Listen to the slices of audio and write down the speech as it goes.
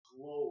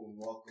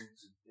welcome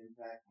to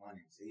Impact. My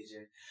name is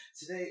AJ.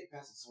 Today,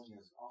 Pastor Tony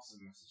has an awesome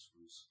message for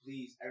you. So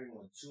please,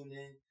 everyone, tune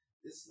in.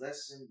 This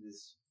lesson,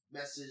 this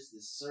message,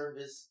 this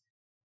service,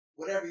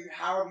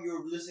 however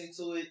you're listening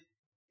to it,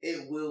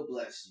 it will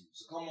bless you.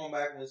 So come on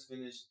back when it's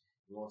finished.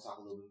 We want to talk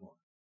a little bit more.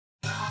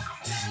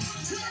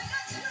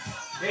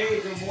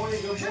 Hey, good morning,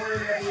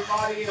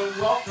 everybody, and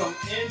welcome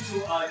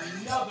into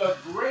another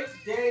great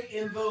day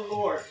in the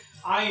Lord.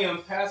 I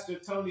am Pastor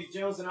Tony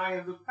Jones, and I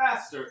am the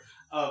pastor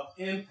of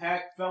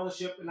Impact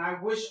Fellowship, and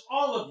I wish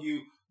all of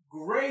you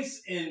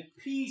grace and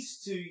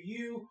peace to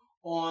you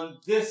on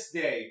this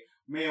day.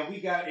 Man,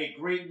 we got a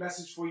great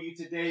message for you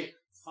today.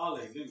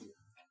 Hallelujah.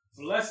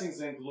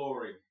 Blessings and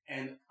glory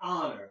and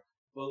honor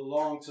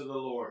belong to the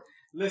Lord.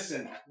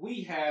 Listen,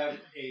 we have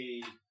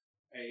a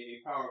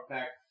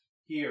power-packed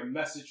here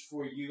message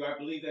for you. I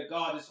believe that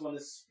God is going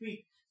to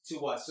speak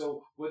to us.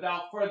 So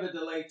without further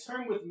delay,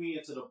 turn with me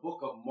into the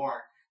book of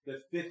Mark,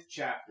 the 5th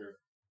chapter,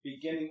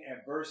 beginning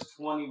at verse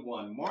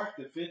 21. Mark,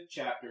 the 5th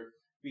chapter,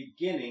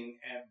 beginning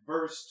at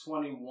verse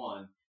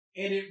 21.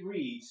 And it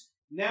reads,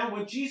 "Now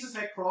when Jesus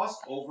had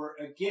crossed over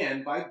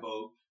again by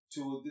boat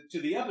to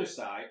the other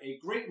side, a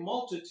great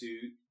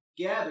multitude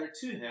gathered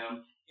to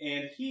him,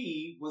 and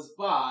he was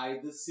by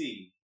the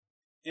sea.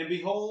 And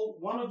behold,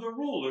 one of the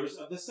rulers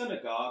of the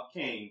synagogue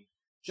came,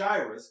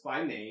 Jairus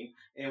by name,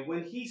 and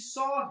when he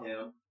saw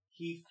him,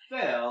 he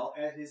fell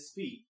at his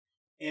feet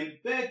and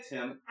begged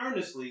him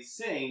earnestly,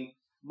 saying,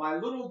 'My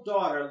little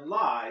daughter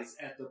lies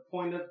at the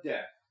point of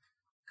death.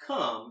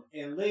 Come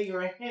and lay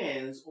your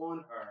hands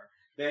on her,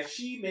 that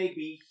she may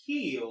be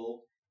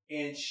healed,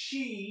 and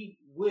she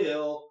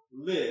will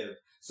live.'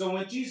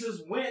 So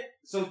Jesus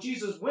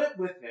went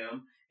with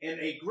him, and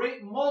a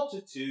great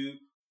multitude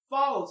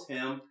followed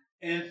him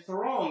and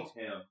thronged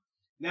him.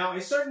 Now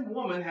a certain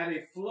woman had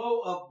a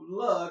flow of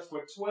blood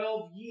for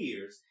 12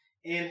 years,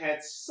 and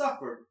had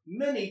suffered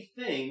many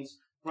things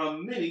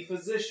from many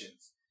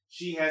physicians.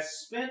 She had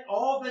spent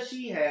all that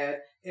she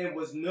had, and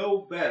was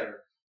no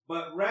better,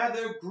 but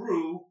rather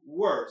grew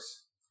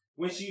worse.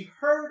 When she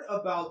heard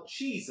about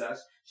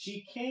Jesus,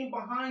 she came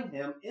behind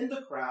him in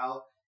the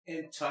crowd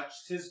and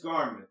touched his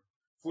garment.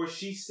 For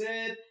she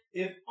said,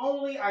 'If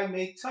only I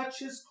may touch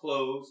his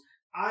clothes,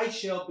 I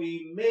shall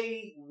be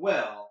made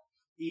well.'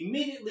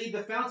 Immediately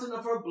the fountain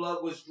of her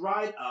blood was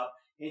dried up,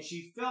 and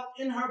she felt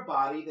in her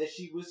body that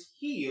she was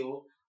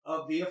healed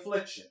of the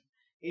affliction.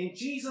 And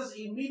Jesus,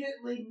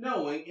 immediately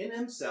knowing in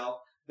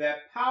himself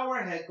that power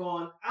had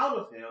gone out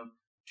of him,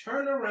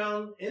 turned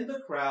around in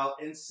the crowd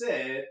and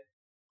said,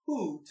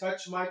 'Who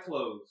touched my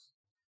clothes?'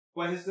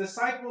 But his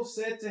disciples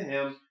said to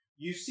him,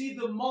 'You see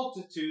the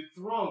multitude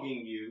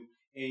thronging you,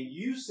 and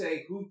you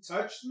say, "Who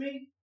touched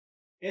me?"'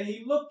 And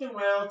he looked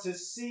around to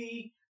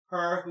see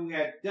her who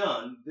had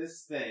done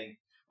this thing.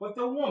 But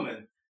the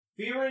woman,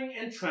 fearing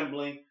and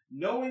trembling,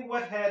 knowing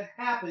what had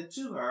happened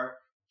to her,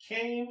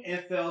 came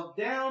and fell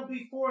down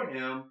before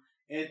him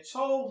and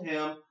told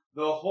him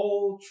the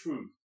whole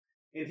truth.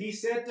 And he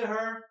said to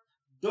her,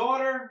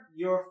 'Daughter,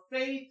 your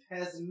faith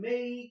has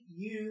made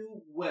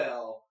you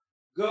well.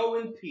 Go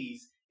in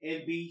peace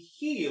and be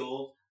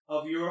healed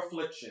of your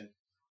affliction.'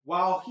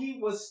 While he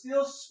was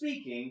still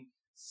speaking,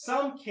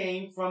 some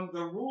came from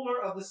the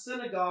ruler of the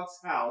synagogue's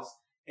house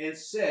and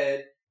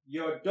said,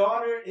 'Your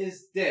daughter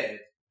is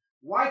dead.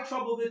 Why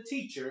trouble the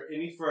teacher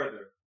any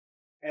further?'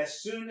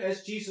 As soon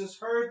as Jesus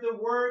heard the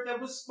word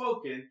that was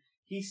spoken,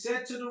 he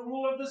said to the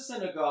ruler of the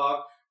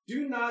synagogue,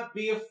 'Do not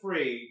be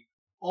afraid,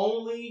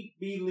 only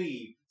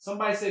believe.'"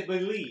 Somebody say,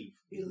 "Believe."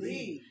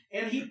 Believe.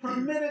 "And he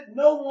permitted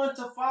no one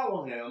to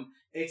follow him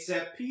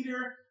except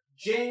Peter,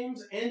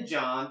 James, and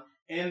John,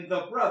 and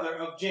the brother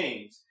of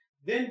James.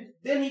 Then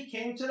he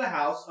came to the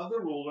house of the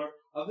ruler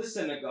of the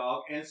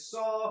synagogue and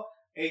saw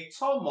a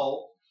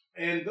tumult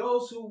and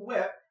those who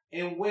wept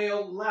and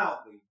wailed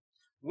loudly.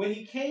 When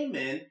he came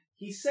in,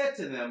 he said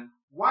to them,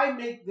 'Why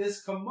make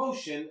this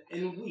commotion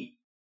and weep?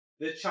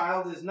 The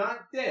child is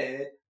not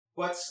dead,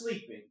 but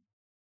sleeping.'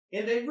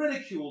 And they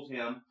ridiculed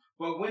him.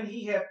 But when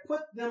he had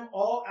put them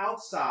all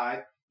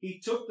outside, he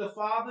took the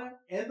father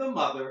and the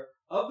mother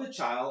of the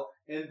child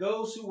and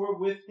those who were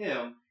with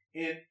him,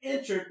 and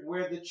entered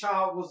where the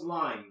child was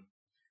lying.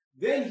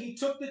 Then he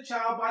took the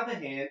child by the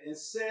hand and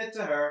said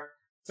to her,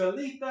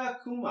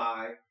 'Talitha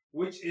cumi,'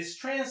 which is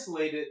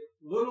translated,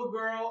 'Little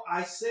girl,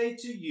 I say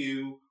to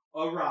you,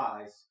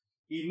 arise.'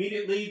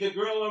 Immediately the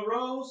girl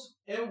arose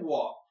and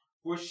walked,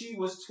 for she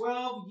was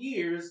 12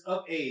 years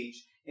of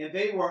age, and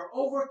they were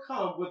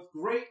overcome with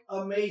great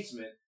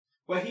amazement.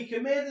 But he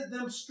commanded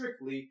them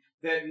strictly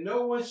that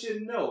no one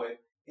should know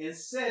it, and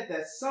said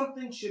that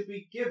something should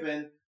be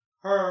given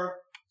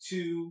her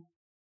to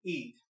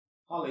eat."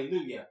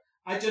 Hallelujah.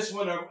 I just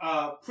want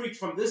to preach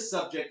from this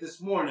subject this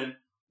morning,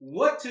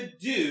 what to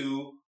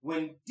do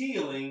when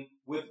dealing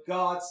with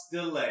God's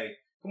delay.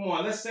 Come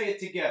on, let's say it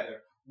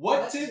together.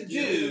 What to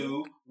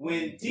do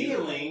when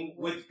dealing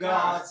with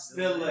God's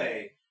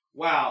delay.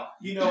 Wow.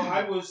 You know,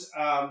 I was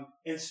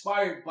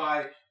inspired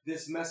by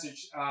this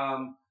message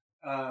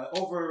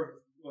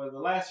over the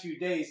last few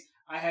days.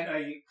 I had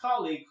a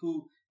colleague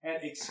who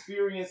had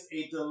experienced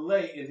a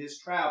delay in his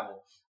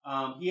travel.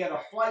 He had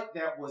a flight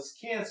that was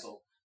canceled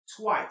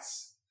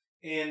twice.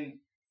 And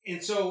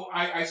so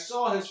I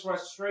saw his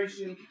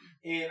frustration,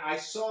 and I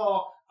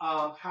saw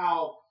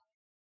how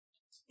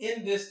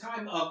in this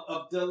time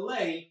of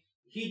delay,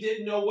 he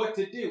didn't know what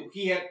to do.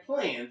 He had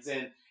plans,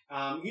 and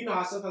you know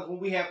how sometimes when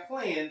we have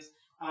plans,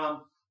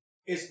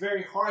 it's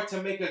very hard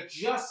to make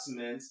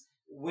adjustments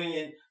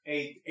when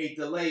a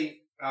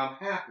delay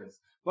happens.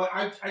 But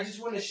I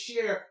just want to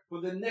share for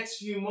the next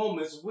few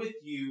moments with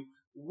you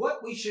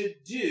what we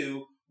should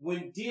do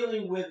when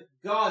dealing with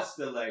God's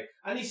delay.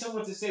 I need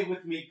someone to say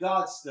with me,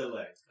 God's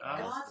delay.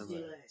 God's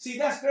delay. See,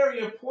 that's very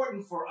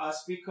important for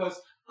us, because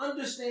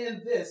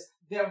understand this,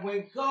 that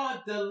when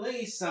God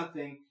delays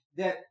something,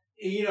 that,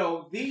 you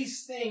know,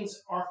 these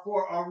things are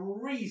for a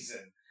reason.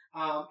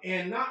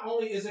 And not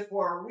only is it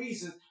for a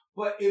reason,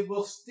 but it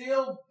will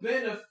still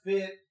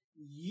benefit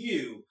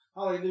you.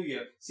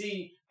 Hallelujah.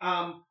 See,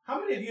 how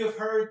many of you have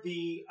heard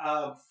the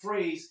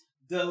phrase,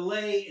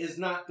 delay is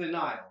not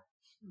denial?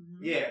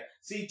 Mm-hmm. Yeah.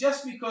 See,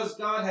 just because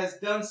God has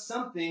done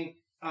something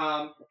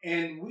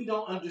and we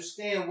don't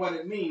understand what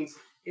it means,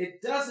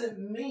 it doesn't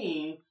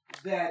mean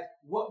that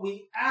what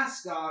we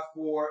ask God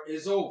for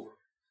is over.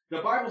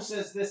 The Bible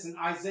says this in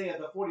Isaiah,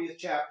 the 40th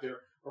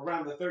chapter,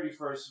 around the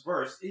 31st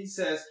verse. He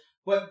says,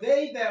 "But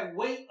they that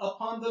wait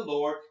upon the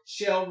Lord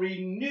shall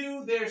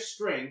renew their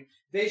strength.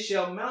 They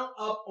shall mount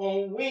up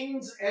on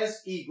wings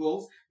as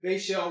eagles. They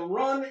shall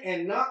run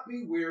and not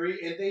be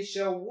weary, and they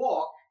shall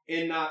walk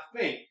and not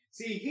faint."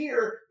 See,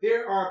 here,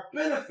 there are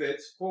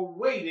benefits for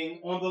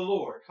waiting on the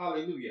Lord.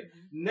 Hallelujah.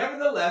 Mm-hmm.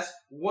 Nevertheless,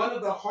 one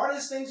of the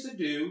hardest things to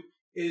do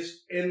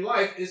in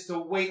life is to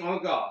wait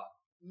on God.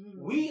 Mm-hmm.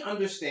 We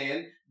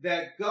understand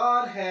that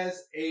God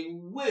has a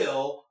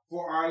will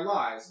for our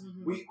lives.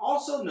 Mm-hmm. We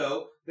also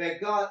know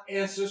that God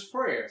answers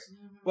prayers.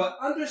 Mm-hmm. But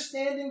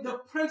understanding the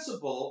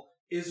principle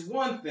is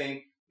one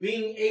thing.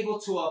 Being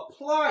able to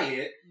apply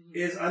it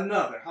is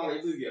another.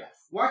 Hallelujah.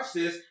 Yes. Watch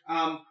this.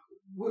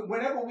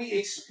 Whenever we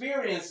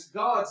experience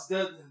God's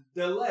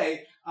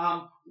delay,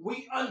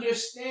 we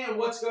understand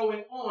what's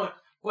going on,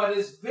 but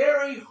it's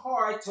very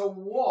hard to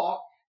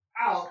walk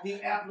out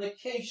the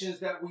applications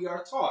that we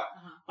are taught.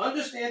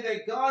 Understand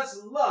that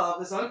God's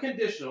love is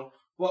unconditional,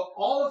 but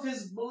all of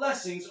his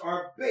blessings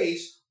are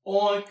based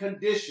on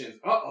conditions.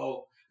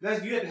 You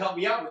had to help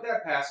me out with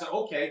that, Pastor.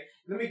 Okay,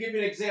 let me give you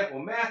an example.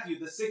 Matthew,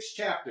 the 6th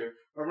chapter,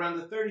 around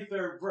the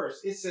 33rd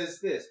verse, it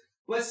says this,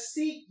 "But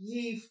seek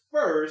ye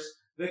first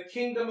the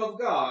kingdom of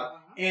God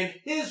and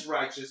his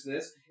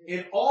righteousness,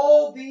 and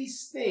all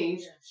these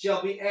things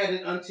shall be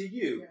added unto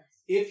you."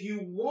 If you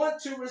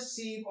want to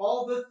receive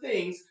all the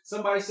things,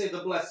 somebody say the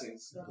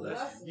blessings. The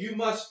blessings. You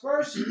must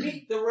first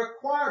meet the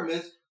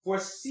requirements for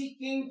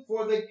seeking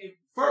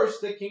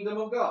first the kingdom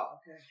of God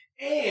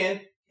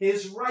and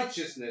his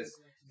righteousness.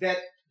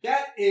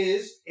 That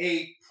is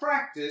a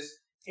practice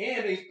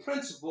and a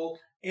principle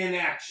in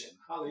action.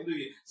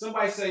 Hallelujah.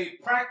 Somebody say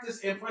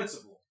practice and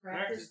principle.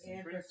 Practice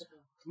and principle.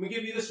 Let me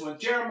give you this one.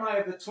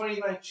 Jeremiah, the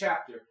 29th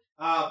chapter.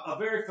 A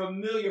very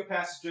familiar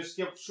passage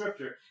of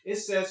scripture. It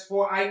says,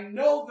 "For I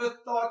know the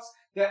thoughts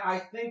that I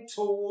think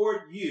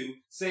toward you,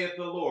 saith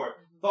the Lord,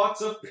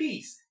 thoughts of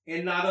peace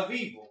and not of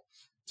evil,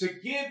 to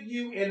give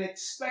you an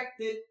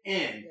expected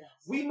end." Yes.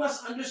 We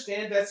must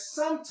understand that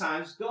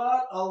sometimes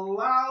God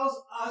allows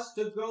us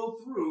to go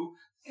through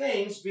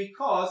things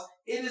because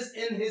it is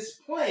in his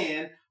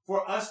plan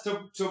for us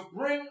to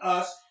bring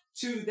us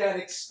to that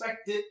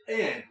expected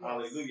end. Yes.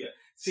 Hallelujah.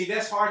 See,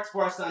 that's hard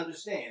for us to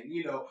understand,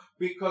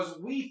 because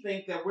we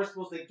think that we're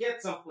supposed to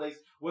get someplace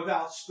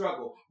without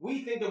struggle.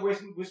 We think that we're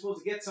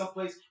supposed to get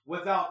someplace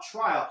without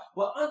trial.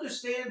 But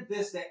understand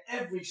this, that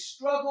every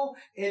struggle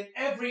and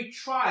every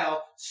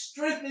trial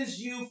strengthens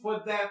you for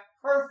that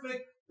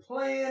perfect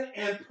plan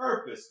and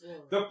purpose. Yeah.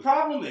 The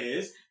problem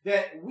is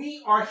that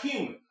we are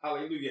human,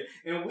 hallelujah,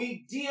 and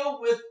we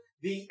deal with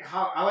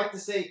how I like to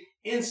say,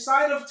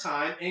 inside of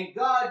time, and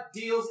God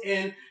deals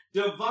in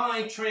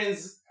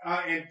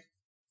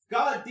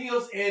God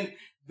deals in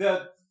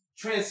the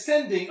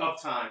transcending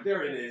of time.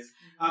 There it is.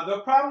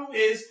 The problem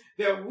is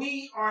that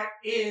we are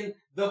in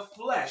the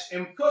flesh.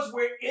 And because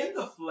we're in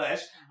the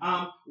flesh,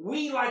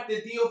 we like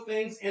to deal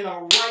things in a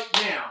right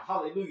now.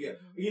 Hallelujah.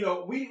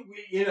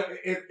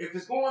 If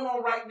it's going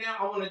on right now,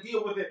 I want to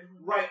deal with it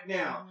right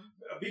now.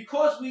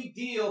 Because we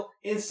deal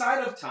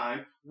inside of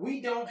time,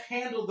 we don't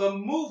handle the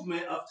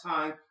movement of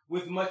time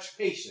with much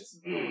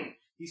patience.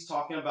 He's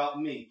talking about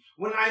me.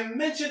 When I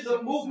mention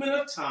the movement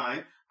of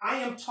time, I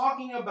am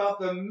talking about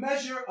the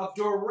measure of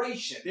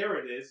duration, there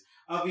it is,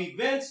 of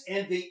events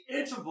and the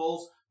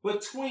intervals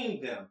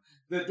between them.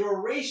 The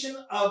duration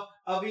of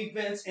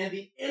events and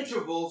the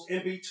intervals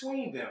in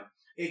between them.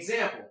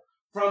 Example,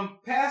 from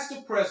past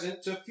to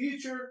present to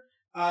future,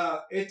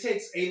 it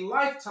takes a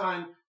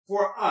lifetime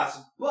for us,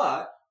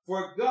 but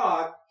for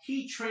God,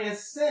 he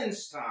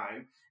transcends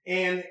time.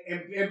 And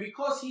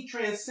because he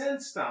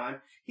transcends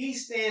time, he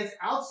stands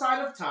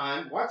outside of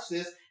time, watch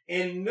this,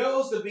 and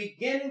knows the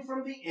beginning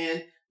from the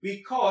end,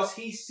 because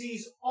he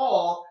sees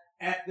all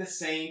at the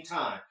same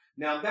time.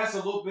 Now, that's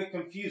a little bit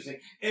confusing.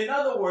 In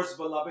other words,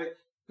 beloved,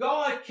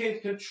 God can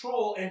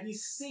control and he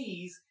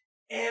sees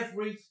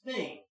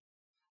everything,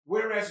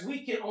 whereas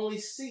we can only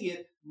see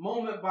it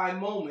moment by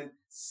moment,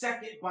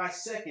 second by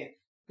second.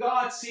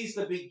 God sees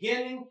the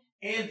beginning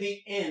and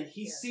the end.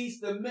 He sees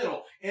the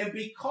middle. And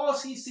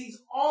because he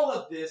sees all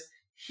of this,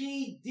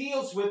 he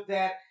deals with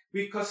that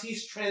because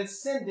he's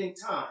transcending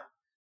time.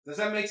 Does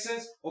that make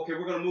sense? Okay,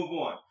 we're going to move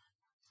on.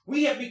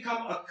 We have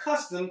become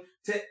accustomed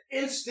to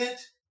instant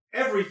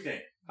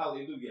everything.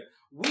 Hallelujah.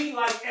 We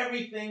like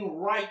everything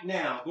right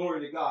now. Glory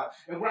to God.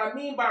 And what I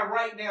mean by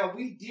right now,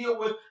 we deal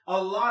with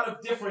a lot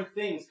of different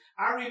things.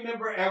 I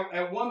remember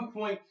at one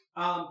point,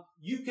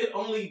 you could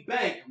only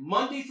bank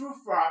Monday through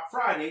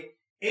Friday,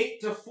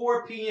 8 to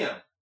 4 p.m.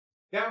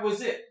 That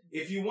was it.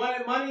 If you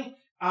wanted money,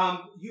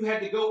 you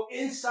had to go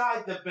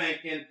inside the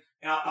bank and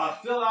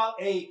fill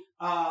out a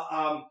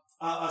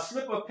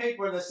slip of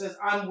paper that says,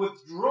 I'm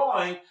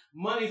withdrawing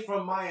money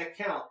from my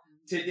account.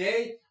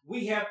 Today,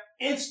 we have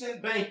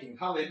instant banking.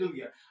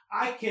 Hallelujah.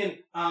 I can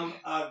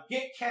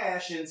get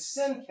cash and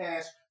send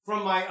cash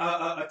from my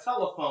a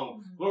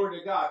telephone. Glory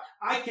to God.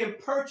 I can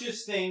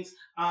purchase things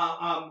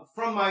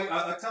from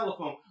my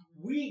telephone.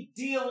 We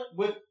deal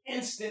with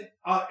instant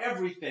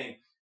everything.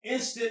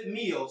 Instant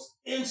meals,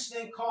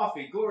 instant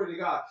coffee. Glory to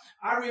God.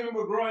 I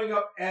remember growing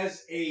up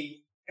as a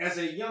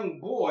young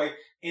boy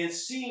and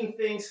seeing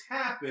things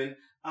happen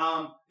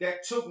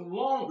that took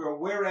longer,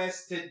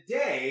 whereas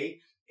today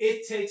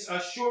it takes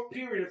a short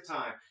period of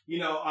time. You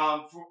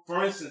know,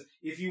 for instance,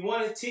 if you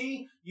wanted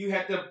tea, you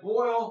had to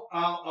boil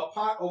a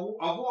pot of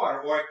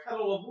water or a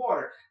kettle of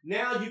water.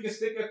 Now you can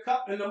stick a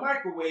cup in the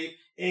microwave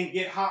and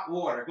get hot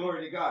water.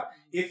 Glory to God.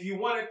 If you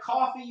wanted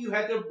coffee, you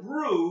had to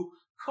brew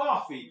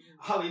coffee.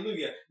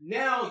 Hallelujah.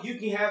 Now you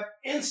can have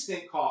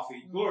instant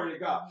coffee. Glory to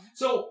God.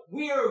 So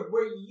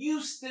we're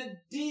used to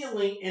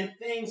dealing in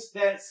things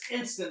that's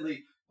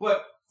instantly.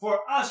 But for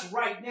us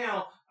right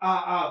now,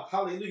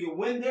 hallelujah,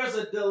 when there's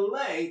a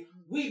delay,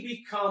 we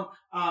become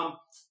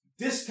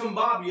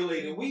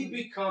discombobulated. We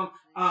become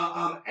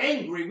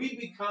angry. We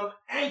become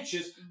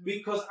anxious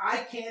because I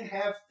can't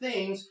have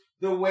things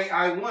the way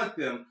I want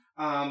them.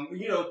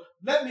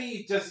 Let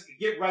me just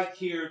get right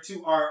here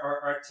to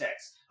our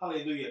text.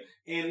 Hallelujah.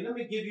 And let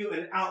me give you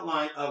an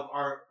outline of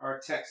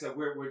our text that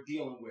we're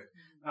dealing with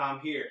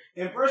here.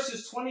 In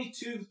verses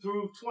 22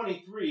 through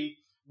 23,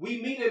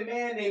 we meet a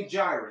man named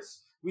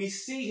Jairus. We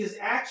see his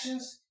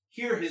actions,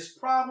 hear his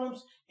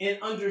problems,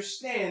 and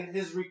understand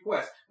his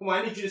requests. Come on,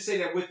 I need you to say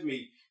that with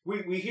me.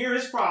 We hear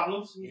his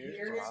problems.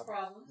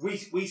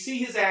 We see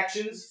his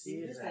actions.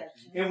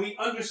 And we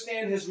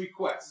understand his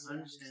requests.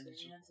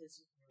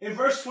 In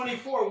verse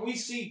 24, we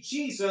see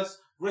Jesus'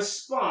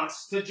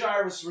 response to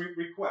Jairus'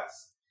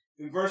 request.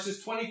 In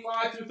verses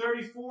 25 through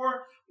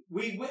 34,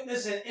 we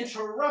witness an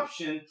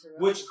interruption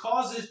which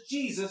causes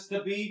Jesus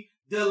to be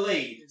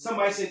delayed.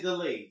 Somebody say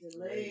delayed.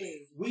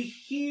 We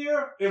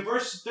hear, in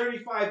verse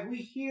 35, we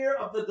hear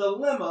of the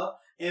dilemma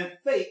and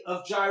fate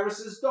of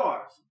Jairus'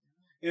 daughter.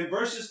 In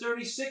verses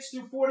 36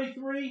 through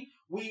 43,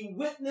 we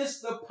witness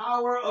the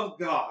power of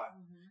God.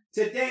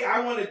 Today,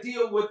 I want to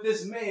deal with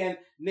this man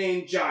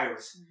named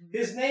Jairus.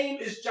 His name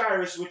is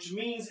Jairus, which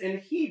means in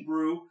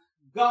Hebrew,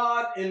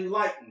 God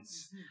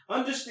enlightens.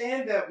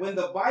 Understand that when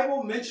the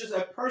Bible mentions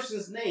a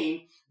person's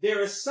name,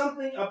 there is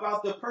something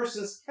about the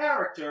person's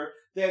character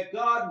that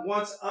God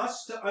wants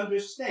us to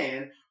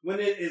understand when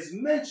it is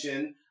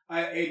mentioned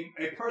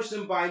a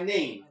person by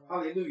name.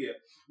 Hallelujah.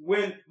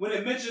 When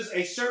it mentions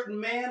a certain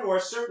man or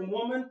a certain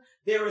woman,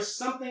 there is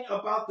something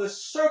about the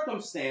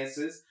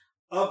circumstances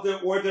of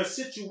the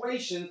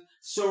situation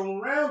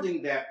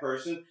surrounding that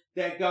person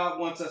that God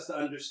wants us to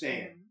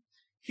understand.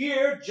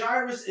 Here,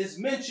 Jairus is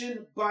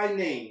mentioned by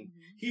name.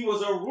 He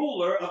was a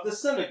ruler of the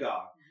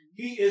synagogue.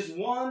 He is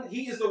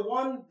the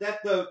one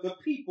that the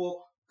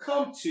people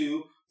come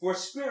to for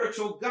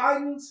spiritual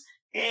guidance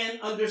and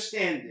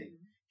understanding.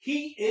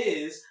 He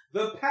is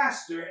the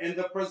pastor and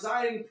the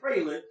presiding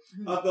prelate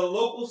of the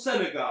local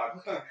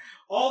synagogue.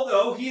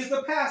 Although he is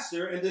the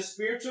pastor and the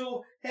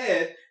spiritual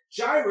head,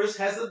 Jairus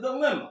has a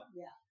dilemma.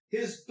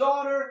 His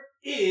daughter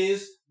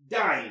is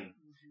dying.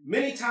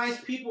 Many times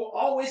people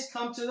always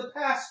come to the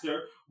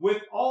pastor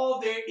with all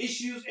their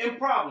issues and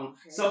problems.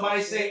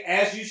 Somebody say,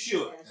 as you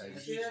should.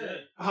 As you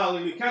should.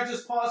 Hallelujah. Can I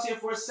just pause here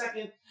for a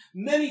second?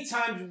 Many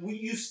times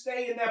you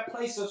stay in that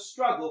place of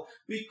struggle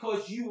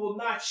because you will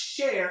not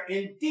share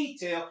in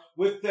detail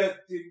with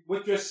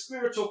your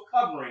spiritual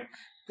covering.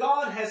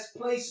 God has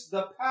placed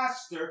the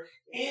pastor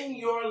in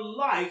your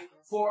life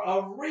for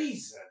a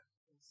reason.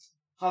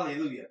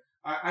 Hallelujah.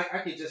 I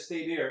could just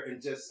stay there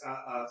and just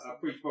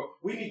preach, but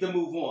we need to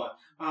move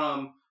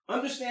on.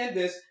 Understand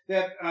this,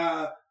 that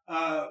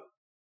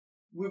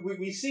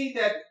we see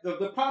that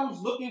the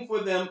problem's looking for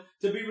them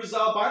to be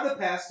resolved by the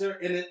pastor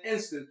in an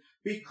instant,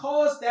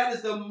 because that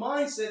is the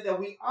mindset that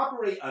we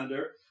operate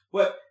under,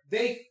 but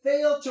they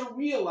fail to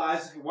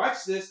realize,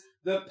 watch this,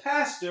 the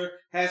pastor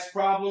has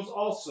problems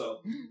also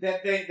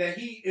that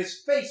he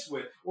is faced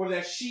with, or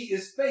that she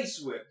is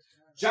faced with.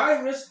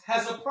 Jairus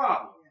has a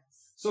problem.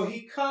 So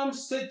he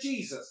comes to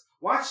Jesus.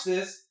 Watch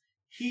this.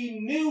 He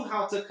knew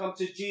how to come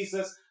to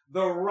Jesus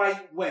the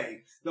right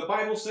way. The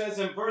Bible says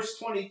in verse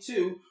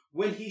 22,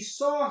 when he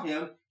saw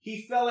him,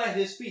 he fell at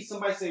his feet.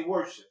 Somebody say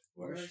worship.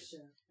 Worship.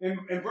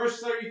 In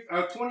verse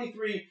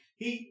 23,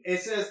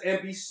 it says,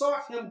 and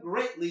besought him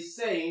greatly,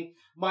 saying,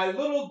 my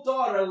little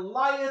daughter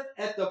lieth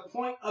at the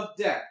point of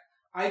death.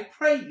 I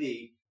pray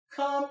thee,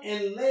 come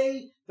and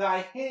lay thy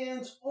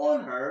hands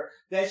on her,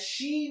 that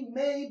she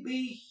may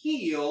be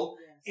healed,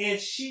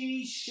 and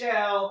she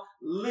shall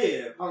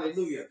live.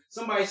 Hallelujah.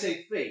 Somebody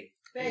say faith.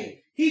 Faith.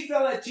 He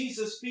fell at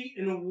Jesus' feet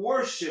and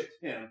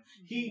worshiped him.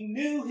 He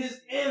knew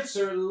his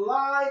answer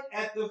lied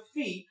at the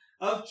feet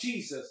of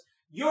Jesus.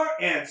 Your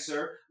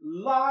answer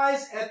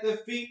lies at the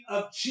feet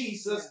of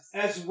Jesus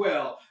as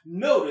well.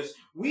 Notice,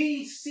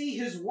 we see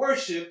his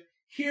worship,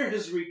 hear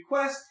his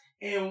request,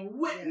 and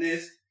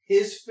witness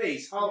his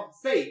faith.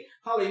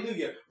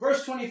 Hallelujah.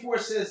 Verse 24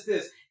 says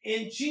this,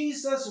 and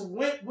Jesus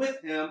went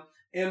with him,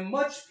 and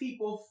much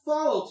people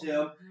followed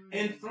him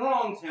and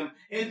thronged him.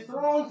 And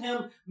thronged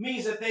him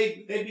means that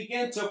they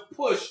began to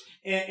push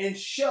and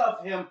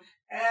shove him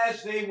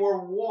as they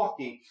were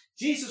walking.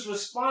 Jesus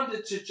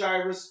responded to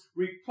Jairus'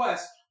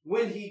 request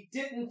when he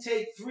didn't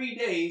take 3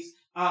 days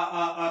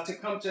to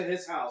come to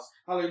his house.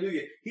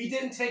 Hallelujah. He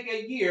didn't take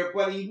a year,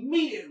 but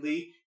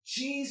immediately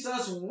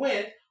Jesus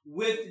went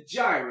with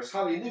Jairus.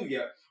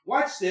 Hallelujah.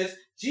 Watch this.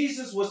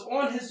 Jesus was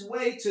on his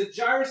way to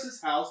Jairus'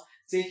 house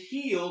to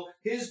heal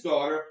his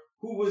daughter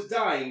who was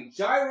dying.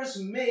 Jairus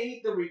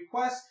made the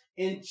request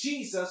and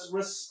Jesus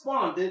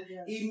responded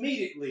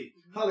immediately.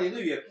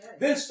 Hallelujah.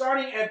 Then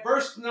starting at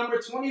verse number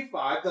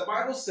 25, the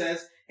Bible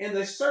says, and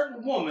a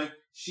certain woman,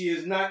 she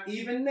is not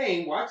even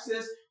named, watch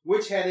this,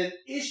 which had an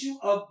issue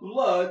of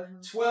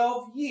blood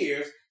 12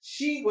 years.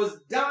 She was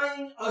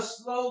dying a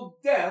slow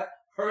death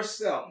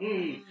herself.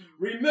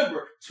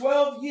 Remember,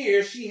 12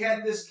 years she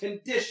had this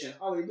condition.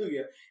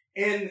 Hallelujah.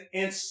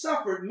 And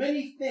suffered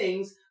many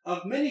things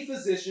of many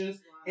physicians,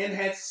 and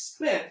had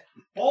spent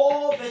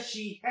all that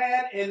she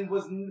had, and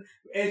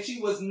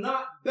she was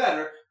not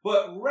better,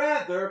 but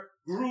rather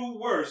grew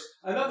worse.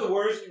 In other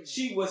words,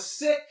 she was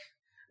sick,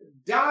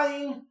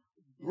 dying,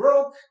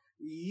 broke,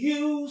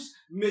 used,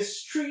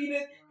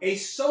 mistreated, a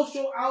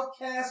social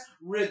outcast,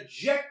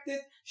 rejected,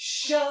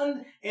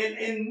 shunned, and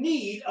in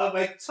need of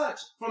a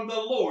touch from the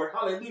Lord.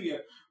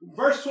 Hallelujah.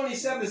 Verse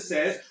 27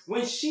 says,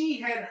 when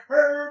she had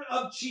heard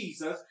of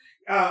Jesus,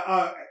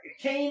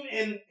 came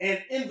in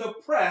the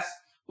press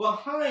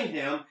behind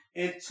him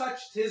and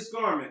touched his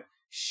garment.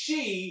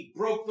 She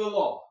broke the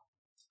law.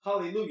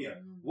 Hallelujah.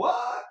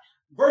 What?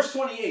 Verse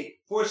 28,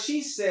 for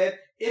she said,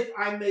 if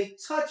I may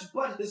touch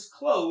but his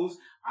clothes,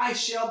 I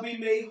shall be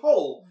made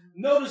whole.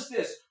 Notice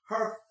this.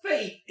 Her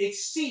faith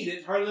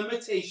exceeded her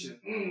limitation.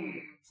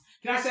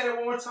 Can I say that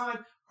one more time?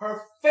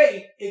 Her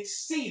faith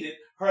exceeded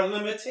her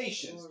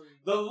limitations.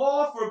 The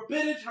law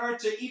forbidded her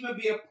to even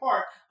be a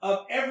part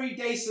of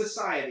everyday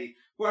society,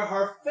 where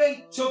her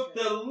faith took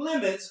the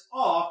limits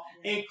off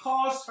and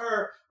caused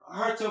her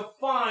to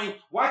find,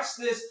 watch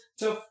this,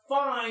 to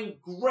find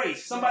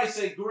grace. Somebody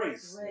say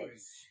grace.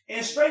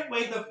 And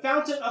straightway the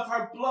fountain of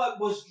her blood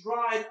was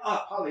dried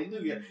up.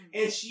 Hallelujah.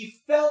 And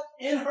she felt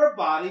in her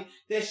body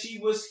that she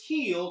was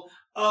healed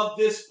of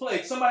this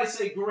plague. Somebody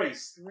say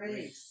grace.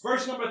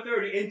 Verse number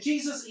 30. And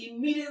Jesus,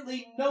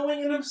 immediately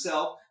knowing in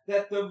himself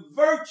that the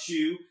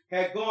virtue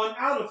had gone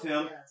out of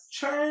him,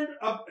 turned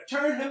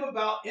him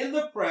about in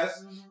the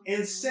press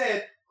and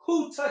said,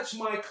 who touched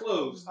my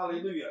clothes?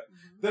 Hallelujah.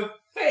 The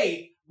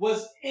faith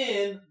was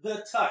in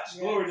the touch.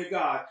 Glory to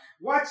God.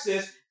 Watch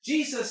this.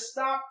 Jesus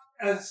stopped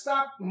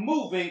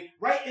moving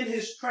right in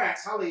his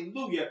tracks.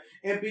 Hallelujah.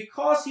 And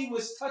because he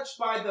was touched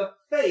by the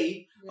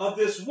faith of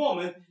this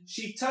woman,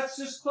 she touched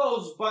his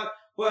clothes, but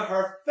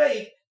her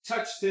faith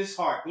touched his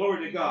heart.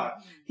 Glory to God.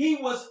 He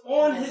was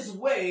on his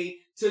way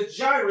to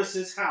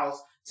Jairus'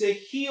 house to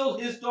heal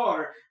his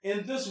daughter.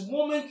 And this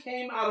woman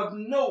came out of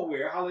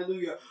nowhere,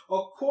 hallelujah,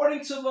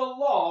 according to the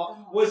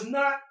law, was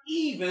not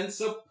even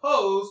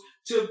supposed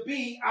to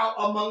be out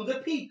among the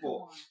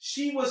people.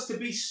 She was to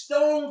be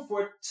stoned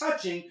for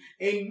touching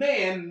a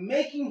man,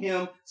 making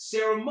him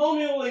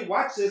ceremonially,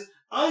 watch this,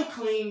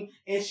 unclean,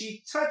 and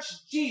she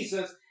touched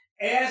Jesus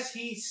as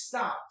he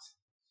stopped.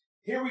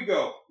 Here we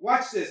go.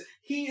 Watch this.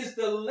 He is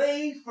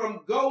delayed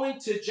from going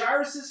to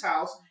Jairus'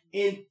 house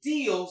and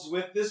deals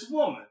with this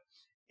woman.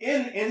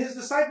 And his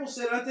disciples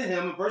said unto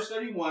him in verse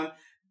 31,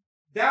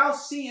 thou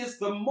seest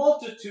the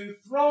multitude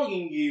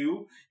thronging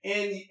you,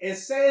 and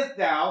sayest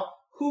thou,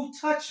 who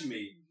touched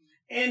me?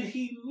 And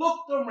he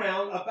looked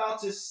around about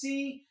to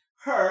see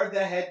her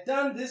that had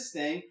done this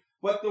thing,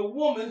 but the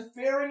woman,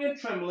 fearing and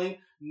trembling,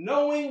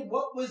 knowing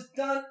what was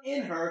done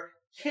in her,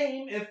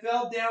 came and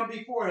fell down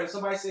before him.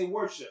 Somebody say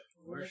worship.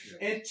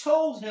 And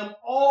told him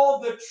all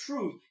the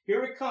truth.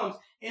 Here it comes.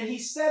 And he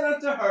said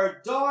unto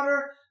her,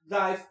 daughter,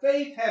 thy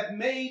faith hath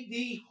made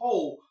thee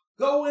whole.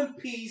 Go in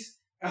peace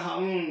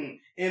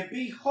and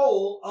be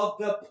whole of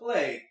the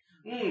plague.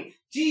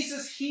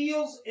 Jesus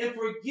heals and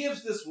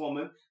forgives this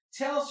woman,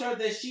 tells her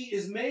that she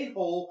is made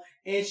whole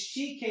and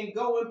she can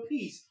go in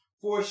peace,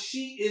 for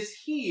she is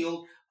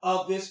healed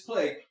of this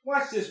plague.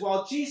 Watch this.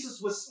 While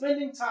Jesus was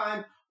spending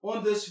time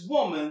on this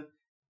woman,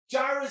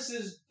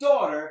 Jairus'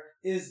 daughter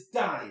is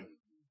dying.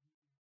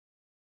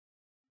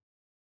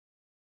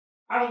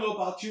 I don't know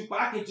about you, but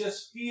I can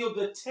just feel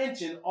the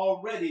tension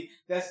already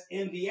that's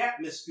in the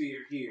atmosphere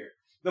here.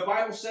 The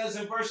Bible says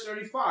in verse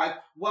 35,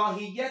 while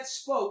he yet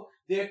spoke,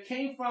 there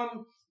came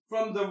from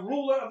the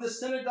ruler of the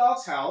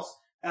synagogue's house,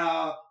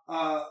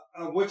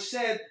 which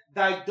said,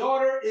 thy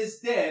daughter is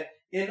dead.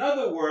 In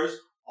other words,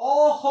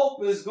 all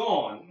hope is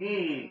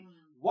gone.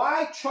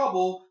 Why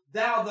trouble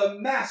thou the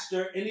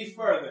master any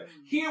further?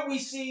 Here we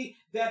see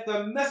that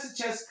the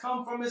message has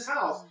come from his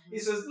house. He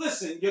says,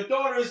 listen, your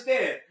daughter is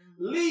dead.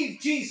 Leave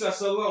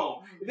Jesus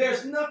alone.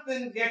 There's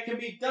nothing that can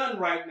be done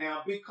right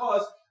now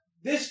because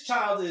this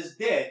child is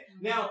dead.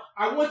 Now,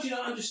 I want you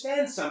to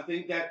understand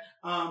something, that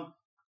now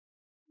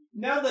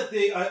that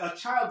a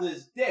child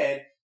is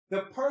dead,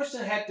 the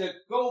person had to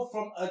go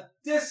from a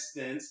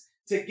distance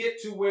to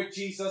get to where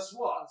Jesus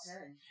was.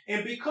 Okay.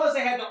 And because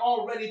they had to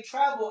already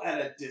travel at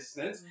a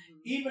distance,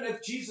 even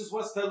if Jesus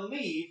was to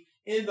leave,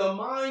 in the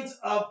minds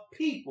of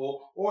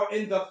people or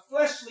in the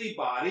fleshly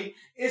body,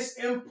 it's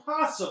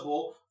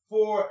impossible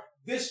for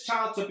this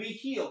child to be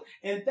healed.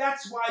 And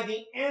that's why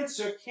the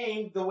answer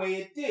came the way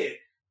it did.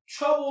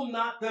 Trouble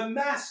not the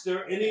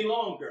master any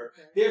longer.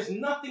 Okay. There's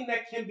nothing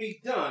that can be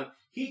done.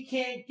 He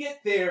can't get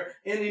there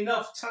in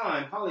enough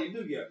time.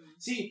 Hallelujah.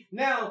 See,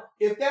 now,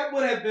 if that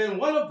would have been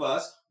one of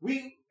us,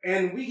 we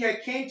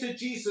had came to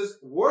Jesus,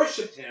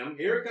 worshiped him,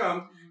 here it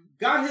comes,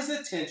 got his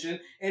attention,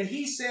 and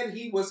he said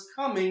he was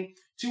coming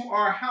to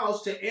our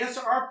house to answer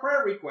our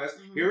prayer request.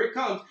 Here it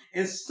comes.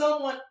 And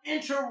someone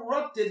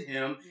interrupted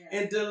him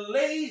and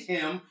delayed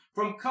him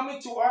from coming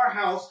to our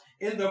house.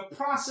 In the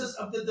process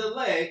of the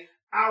delay,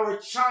 our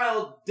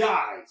child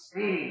dies.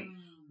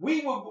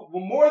 We will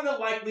more than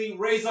likely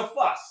raise a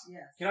fuss.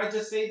 Yes. Can I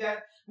just say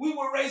that? We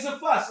will raise a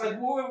fuss. Like,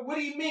 what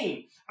do you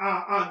mean?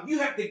 You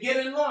have to get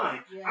in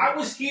line. Yeah. I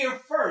was here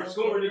first.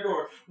 Glory to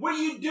God. What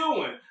are you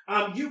doing?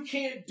 You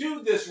can't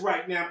do this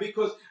right now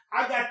because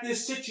I got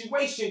this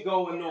situation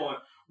going on.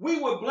 We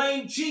would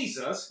blame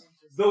Jesus,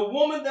 the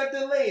woman that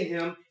delayed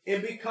him,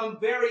 and become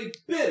very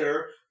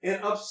bitter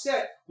and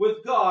upset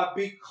with God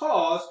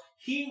because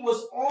he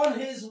was on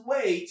his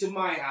way to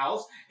my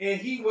house and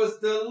he was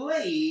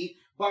delayed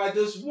by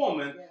this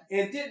woman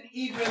and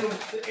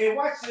and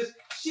watch this,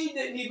 she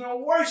didn't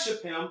even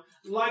worship him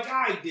like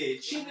I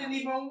did. She didn't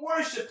even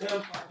worship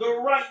him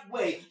the right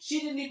way. She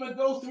didn't even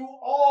go through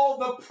all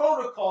the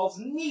protocols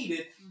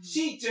needed.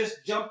 She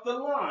just jumped the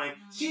line.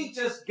 She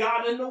just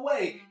got in the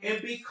way.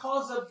 And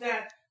because of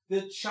that,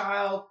 the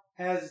child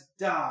has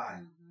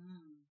died.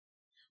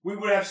 We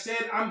would have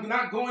said, I'm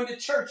not going to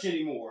church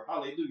anymore.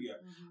 Hallelujah.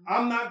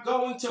 I'm not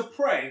going to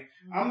pray.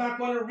 I'm not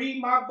going to read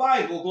my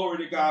Bible, glory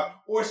to God,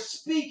 or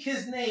speak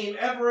his name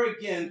ever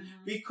again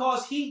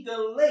because he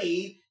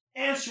delayed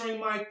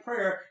answering my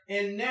prayer.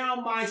 And now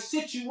my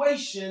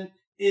situation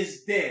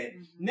is dead.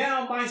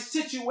 Now my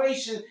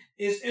situation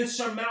is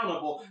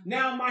insurmountable.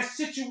 Now my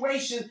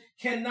situation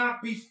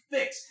cannot be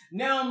fixed.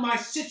 Now my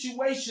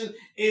situation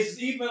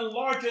is even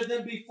larger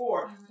than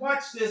before.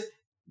 Watch this.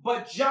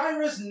 But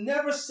Jairus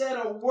never said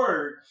a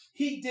word.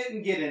 He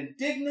didn't get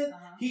indignant.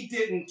 He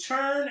didn't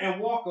turn and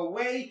walk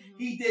away.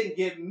 He didn't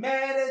get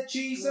mad at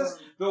Jesus,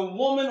 the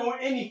woman, or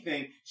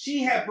anything.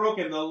 She had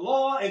broken the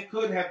law and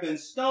could have been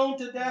stoned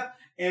to death.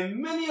 And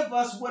many of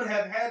us would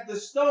have had the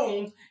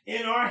stones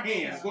in our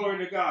hands. Glory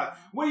to God.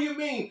 What do you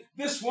mean?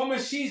 This woman,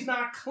 she's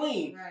not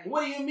clean. Right.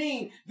 What do you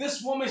mean?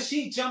 This woman,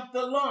 she jumped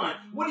the line.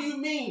 What do you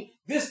mean?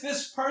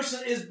 This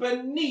person is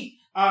beneath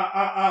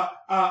my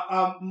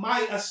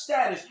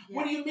status.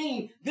 What do you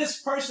mean?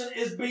 This person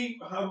is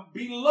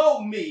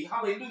below me.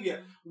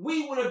 Hallelujah.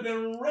 We would have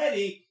been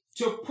ready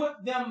to put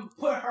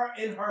her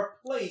in her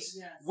place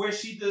where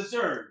she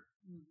deserved.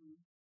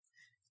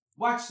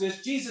 Watch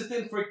this. Jesus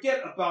didn't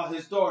forget about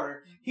his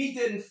daughter. He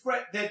didn't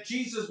fret that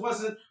Jesus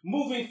wasn't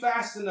moving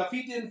fast enough.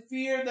 He didn't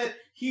fear that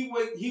he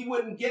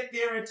wouldn't get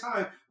there in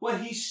time.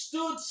 But he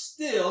stood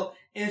still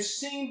and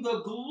seen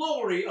the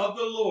glory of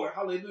the Lord.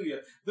 Hallelujah.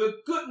 The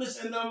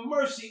goodness and the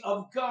mercy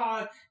of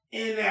God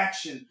in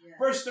action.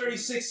 Verse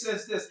 36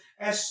 says this.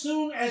 As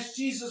soon as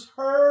Jesus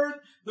heard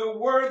the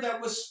word that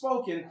was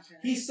spoken,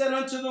 he said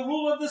unto the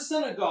ruler of the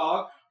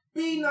synagogue,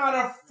 be not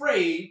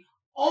afraid,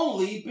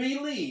 only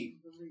believe.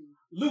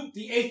 Luke,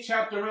 the 8th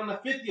chapter, around the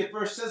 50th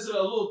verse, says it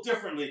a little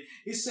differently.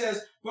 It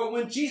says, but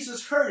when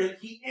Jesus heard it,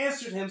 he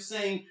answered him,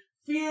 saying,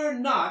 fear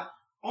not,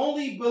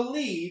 only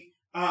believe,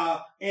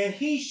 and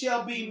she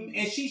shall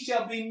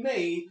be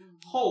made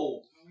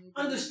whole.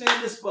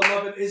 Understand this,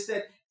 beloved, is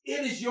that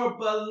it is your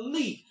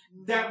belief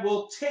that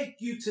will take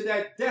you to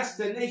that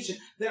destination,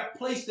 that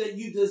place that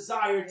you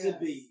desire to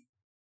be.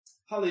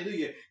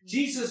 Hallelujah.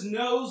 Jesus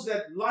knows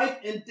that life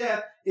and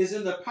death is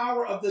in the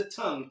power of the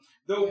tongue.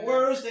 The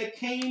words that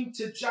came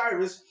to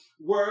Jairus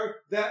were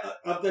that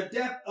of the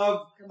death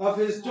of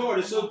his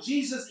daughter. So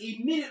Jesus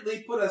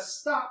immediately put a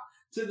stop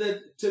to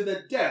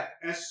the deaf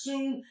as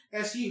soon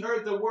as he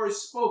heard the words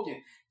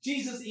spoken.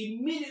 Jesus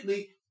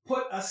immediately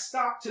put a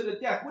stop to the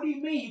deaf. What do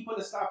you mean he put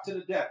a stop to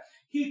the deaf?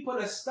 He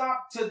put a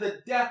stop to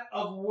the death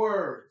of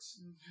words.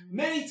 Mm-hmm.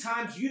 Many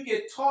times you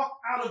get talked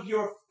out of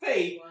your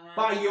faith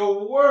by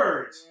your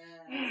words.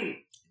 Yeah.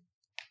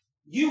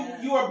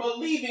 You are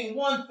believing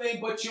one thing,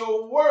 but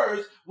your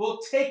words will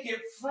take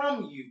it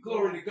from you.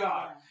 Glory to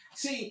God.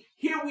 See,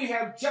 here we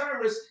have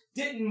Jairus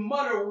didn't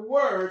mutter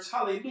words,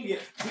 hallelujah,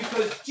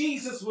 because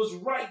Jesus was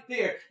right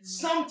there.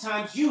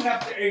 Sometimes you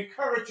have to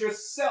encourage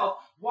yourself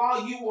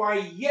while you are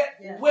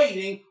yet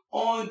waiting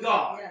on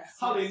God.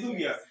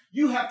 Hallelujah.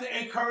 You have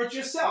to encourage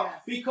yourself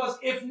because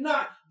if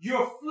not,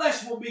 your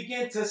flesh will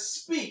begin to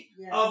speak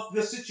of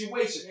the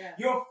situation.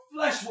 Your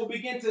flesh will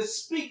begin to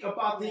speak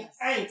about the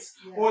angst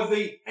or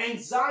the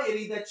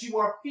anxiety that you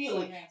are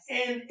feeling,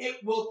 and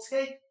it will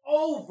take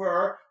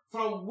over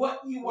from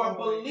what you are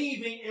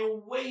believing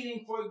and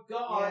waiting for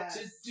God to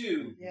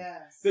do.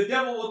 The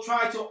devil will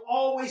try to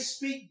always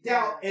speak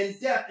doubt and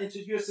death into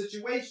your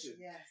situation.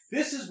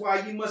 This is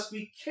why you must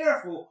be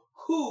careful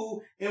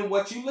who and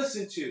what you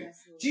listen to.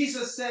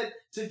 Jesus said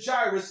to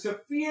Jairus to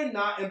fear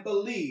not and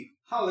believe.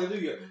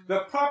 Hallelujah.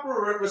 The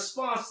proper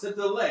response to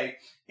delay.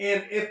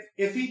 And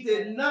if he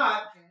did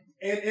not,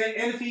 and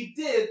if he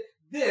did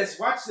this,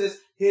 watch this,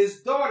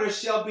 his daughter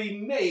shall be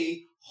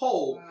made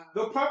whole.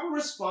 The proper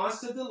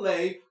response to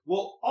delay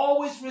will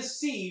always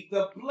receive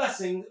the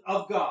blessing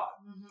of God.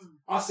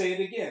 I'll say it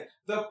again.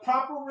 The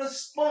proper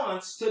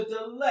response to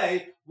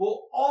delay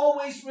will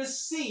always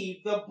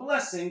receive the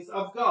blessings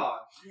of God.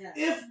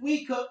 If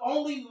we could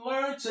only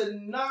learn to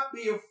not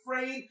be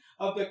afraid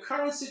of the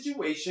current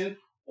situation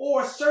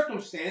or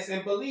circumstance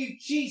and believe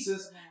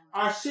Jesus,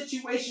 our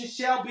situation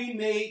shall be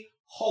made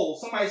whole.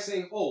 Somebody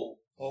say whole.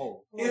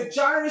 If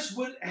Jairus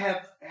would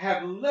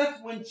have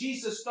left when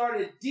Jesus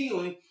started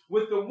dealing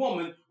with the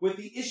woman with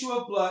the issue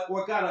of blood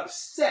or got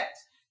upset,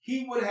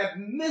 he would have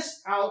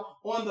missed out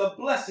on the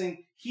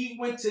blessing he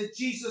went to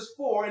Jesus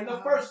for in the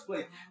first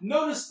place.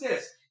 Notice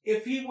this.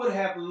 If he would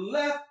have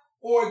left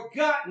or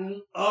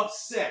gotten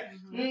upset.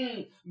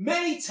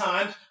 Many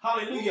times,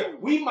 hallelujah,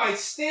 we might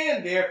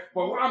stand there,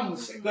 but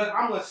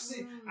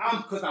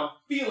because I'm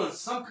feeling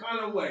some kind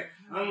of way.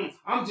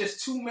 I'm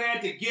just too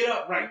mad to get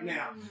up right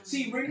now.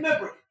 See,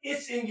 remember,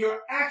 it's in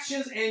your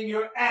actions and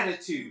your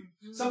attitude.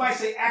 Somebody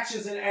say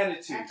actions and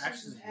attitude.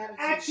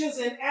 Actions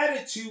and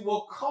attitude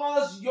will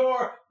cause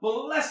your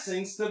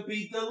blessings to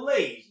be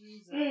delayed.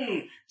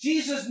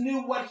 Jesus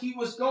knew what he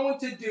was going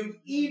to do,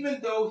 even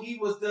though he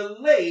was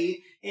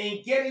delayed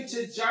in getting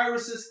to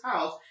Jairus'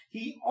 house.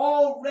 He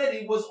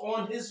already was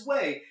on his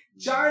way.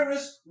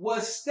 Jairus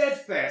was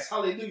steadfast.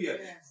 Hallelujah.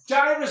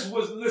 Jairus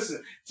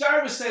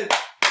said,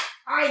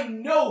 I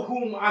know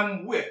whom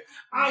I'm with.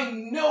 I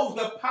know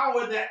the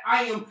power that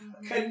I am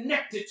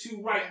connected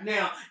to right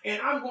now.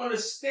 And I'm going to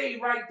stay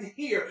right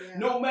here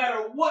no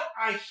matter what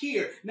I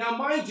hear. Now,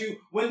 mind you,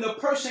 when the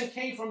person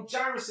came from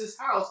Jairus'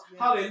 house,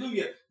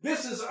 hallelujah,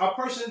 this is a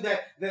person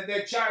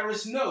that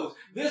Jairus knows.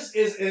 This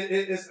is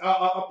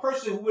a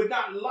person who would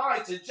not lie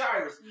to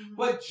Jairus.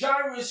 But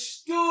Jairus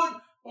stood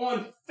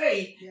on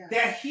faith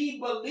that he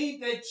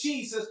believed that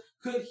Jesus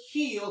could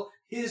heal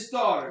his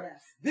daughter.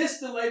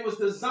 This delay was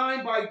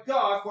designed by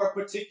God for a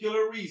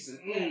particular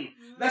reason.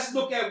 Let's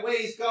look at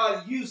ways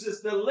God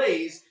uses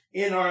delays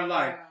in our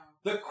life.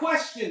 The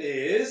question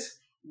is,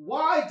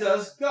 why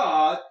does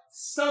God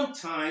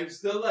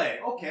sometimes delay?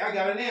 Okay, I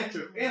got an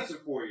answer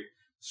for you.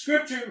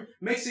 Scripture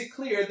makes it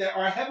clear that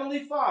our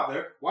Heavenly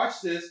Father,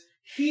 watch this,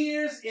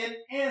 hears and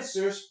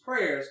answers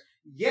prayers.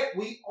 Yet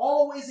we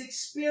always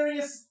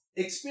experience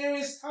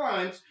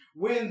times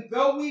when,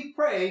 though we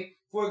pray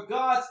for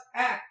God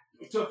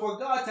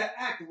to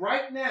act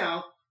right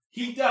now,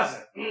 he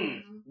doesn't.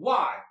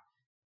 Why?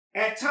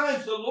 At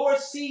times, the Lord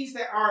sees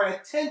that our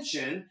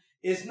attention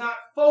is not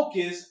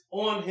focused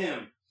on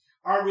him.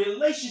 Our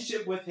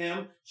relationship with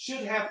him should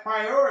have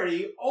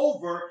priority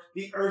over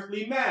the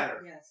earthly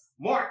matter.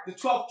 Mark, the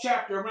 12th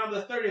chapter, around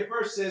the 30th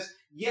verse says,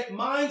 yet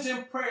minds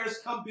and prayers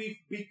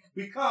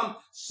become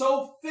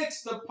so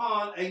fixed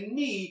upon a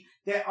need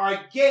that our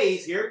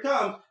gaze, here it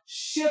comes,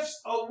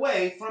 shifts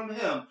away from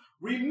him.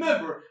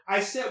 Remember, I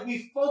said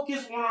we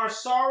focus on our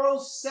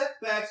sorrows,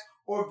 setbacks,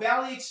 or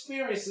valley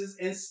experiences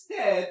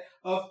instead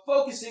of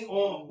focusing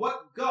on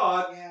what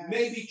God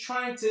may be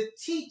trying to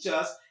teach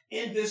us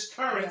in this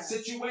current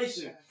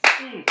situation.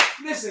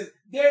 Listen,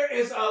 there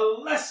is a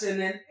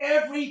lesson in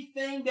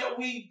everything that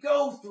we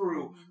go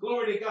through.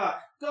 Glory to God.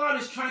 God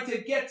is trying to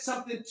get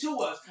something to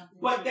us,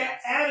 but that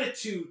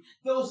attitude,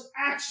 those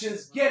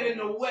actions get in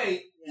the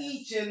way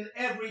each and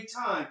every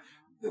time.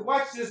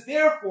 Watch this.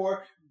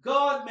 Therefore,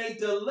 God may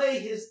delay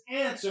his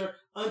answer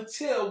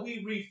until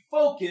we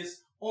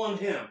refocus on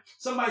him.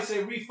 Somebody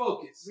say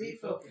refocus.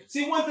 Refocus.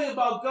 See, one thing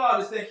about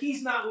God is that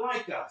he's not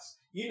like us.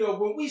 You know,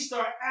 when we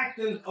start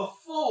acting a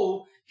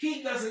fool,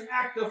 he doesn't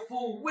act a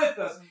fool with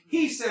us.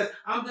 He says,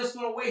 I'm just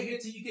going to wait here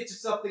till you get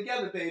yourself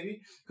together,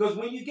 baby. Because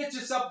when you get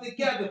yourself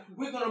together,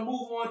 we're going to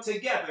move on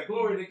together.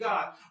 Glory to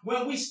God.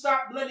 When we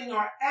stop letting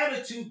our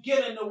attitude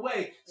get in the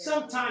way,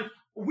 sometimes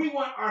we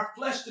want our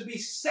flesh to be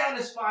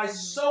satisfied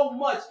so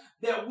much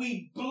that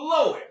we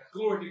blow it.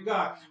 Glory to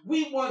God.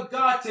 We want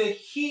God to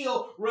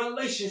heal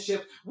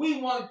relationships.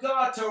 We want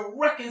God to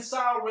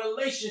reconcile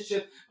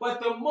relationships.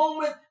 But the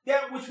moment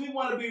that which we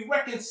want to be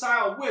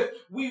reconciled with,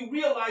 we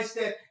realize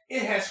that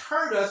it has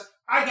hurt us.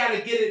 I got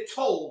to get it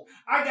told.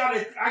 I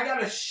got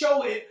to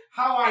show it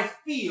how I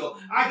feel.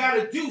 I got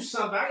to do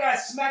something. I got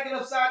to smack it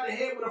upside the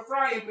head with a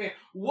frying pan.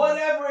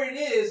 Whatever it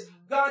is,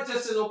 God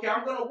just says, okay,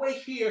 I'm going to wait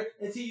here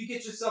until you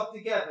get yourself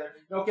together.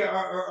 Okay,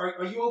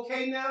 are you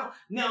okay now?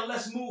 Now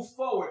let's move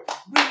forward.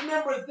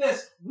 Remember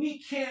this, we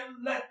can't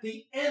let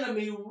the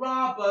enemy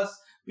rob us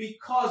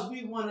because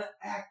we want to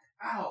act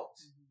out.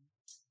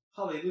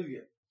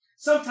 Hallelujah.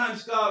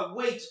 Sometimes God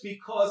waits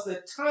because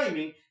the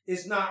timing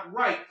is not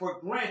right for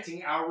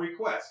granting our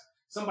request.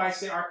 Somebody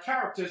say our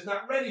character is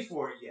not ready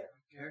for it yet.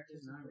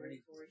 Character's not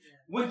ready for it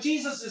yet. When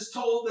Jesus is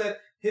told that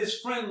his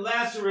friend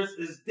Lazarus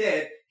is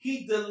dead,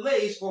 he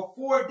delays for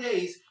 4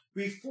 days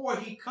before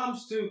he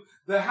comes to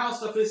the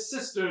house of his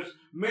sisters,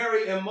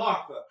 Mary and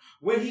Martha.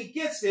 When he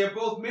gets there,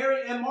 both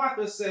Mary and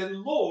Martha said,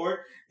 Lord,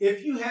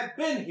 if you had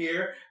been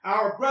here,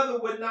 our brother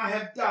would not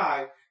have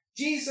died.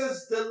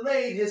 Jesus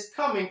delayed his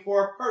coming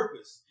for a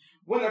purpose.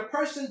 When a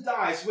person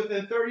dies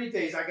within 30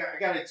 days, I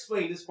got to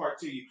explain this part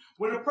to you.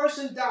 When a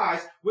person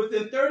dies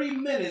within 30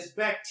 minutes,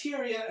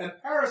 bacteria and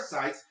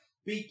parasites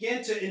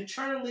begin to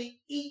internally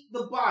eat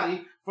the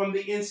body from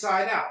the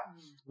inside out.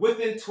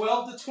 Within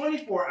 12 to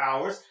 24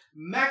 hours,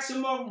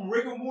 maximum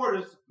rigor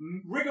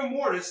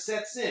mortis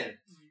sets in.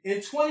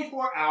 In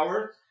 24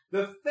 hours,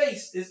 the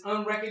face is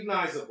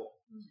unrecognizable.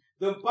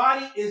 The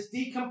body is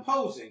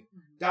decomposing.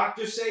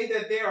 Doctors say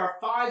that there are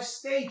 5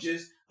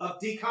 stages of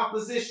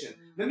decomposition.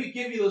 Let me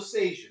give you those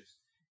stages.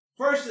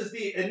 First is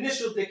the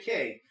initial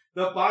decay.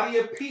 The body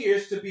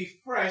appears to be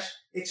fresh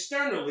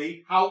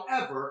externally.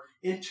 However,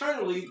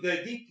 internally,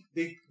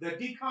 the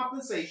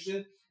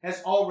decomposition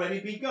has already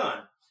begun.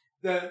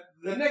 The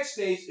next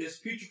stage is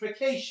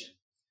putrefaction.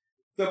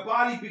 The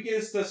body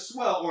begins to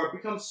swell or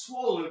becomes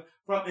swollen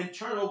from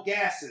internal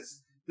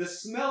gases. The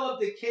smell of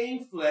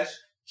decaying flesh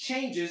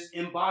changes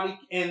in body,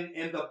 and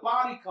the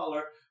body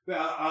color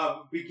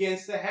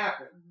begins to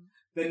happen.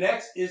 The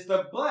next is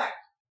the black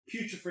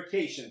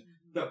putrefaction.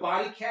 The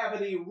body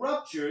cavity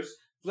ruptures,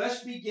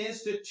 flesh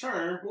begins to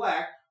turn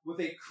black with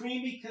a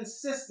creamy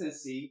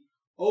consistency.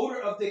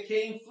 Odor of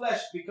decaying flesh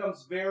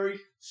becomes very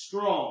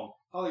strong.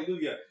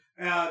 Hallelujah.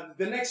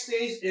 The next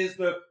stage is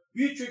the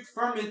butyric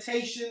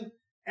fermentation.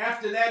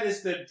 After that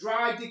is the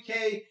dry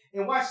decay.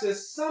 And watch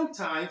this,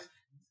 sometimes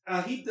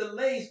he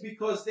delays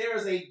because there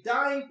is a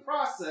dying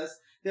process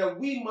that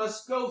we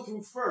must go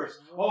through first.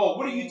 Oh,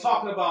 what are you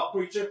talking about,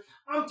 preacher?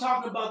 I'm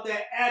talking about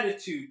that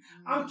attitude.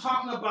 I'm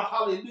talking about,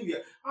 hallelujah,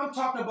 I'm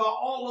talking about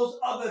all those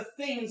other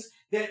things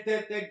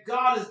that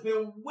God has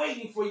been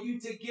waiting for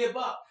you to give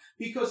up,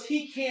 because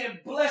he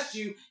can't bless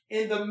you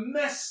in the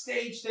mess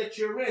stage that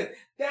you're in.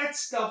 That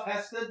stuff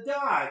has to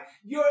die.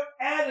 Your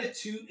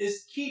attitude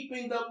is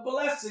keeping the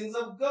blessings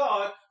of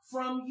God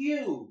from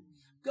you.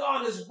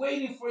 God is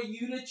waiting for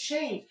you to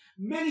change.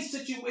 Many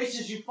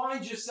situations you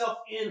find yourself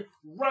in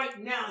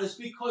right now is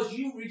because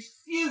you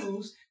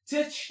refuse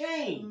to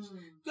change.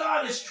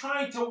 God is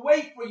trying to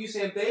wait for you,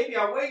 saying, baby,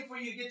 I'm waiting for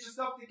you to get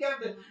yourself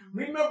together.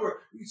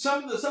 Remember,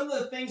 some of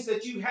the things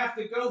that you have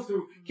to go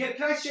through. Can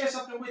I share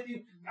something with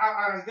you?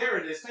 There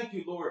it is. Thank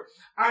you, Lord.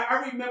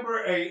 I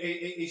remember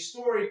a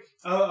story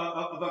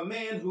of a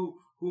man who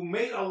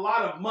made a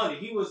lot of money.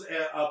 He was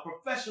a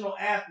professional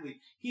athlete.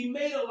 He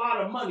made a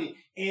lot of money.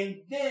 And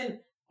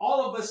then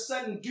all of a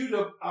sudden, due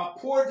to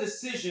poor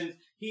decisions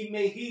he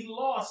made, he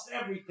lost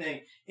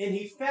everything. And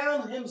he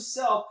found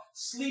himself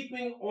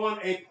sleeping on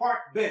a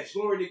park bench.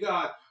 Glory to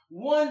God.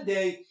 One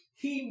day,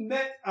 he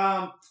met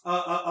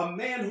a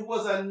man who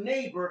was a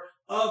neighbor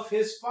of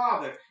his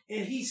father.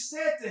 And he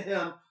said to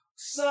him,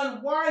 son,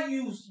 why are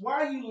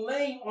you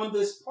laying on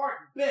this park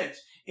bench?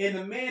 And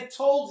the man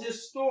told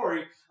his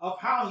story of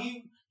how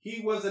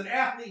he was an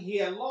athlete. He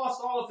had lost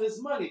all of his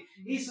money.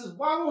 He says,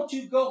 why won't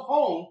you go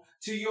home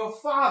to your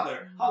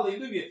father?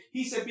 Hallelujah.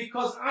 He said,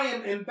 because I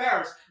am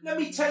embarrassed. Let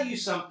me tell you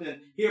something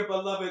here,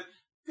 beloved.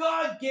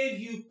 God gave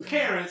you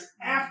parents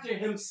after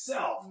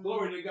himself.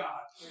 Glory to God.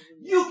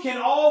 You can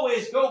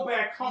always go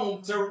back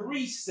home to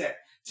reset,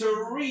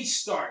 to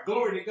restart.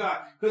 Glory to God.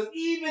 Because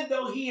even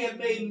though he had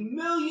made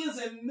millions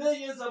and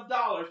millions of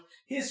dollars,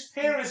 his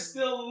parents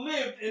still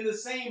lived in the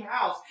same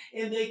house,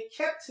 and they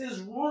kept his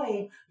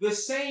room the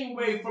same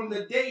way from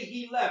the day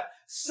he left.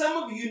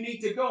 Some of you need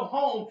to go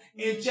home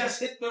and just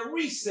hit the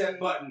reset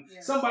button.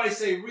 Yes. Somebody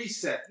say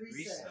reset.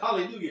 Reset.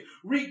 Hallelujah.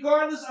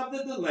 Regardless of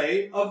the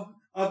delay,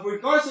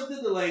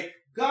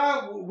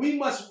 we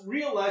must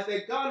realize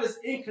that God is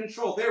in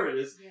control. There it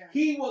is. Yeah.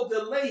 He will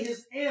delay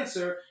his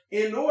answer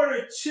in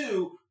order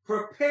to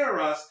prepare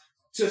us,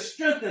 to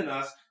strengthen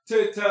us,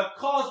 to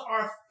cause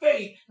our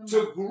faith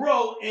to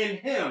grow in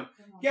him.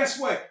 Guess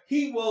what?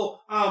 He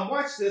will,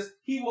 watch this,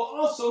 he will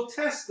also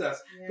test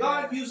us. Yeah.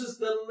 God uses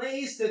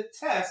delays to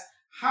test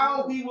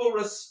how we will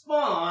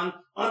respond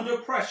under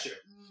pressure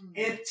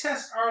and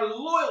test our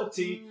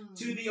loyalty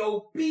to the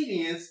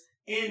obedience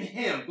in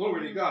him.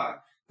 Glory to God.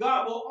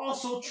 God will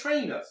also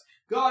train us.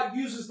 God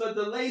uses the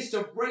delays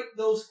to break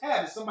those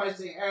habits. Somebody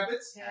say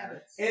habits.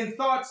 And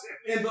thoughts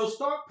and those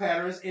thought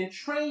patterns, and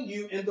train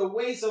you in the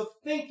ways of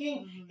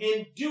thinking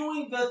and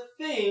doing the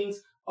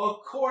things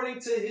according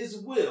to his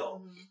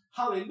will.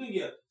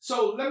 Hallelujah.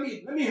 So let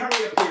me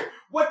hurry up here.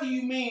 What do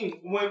you mean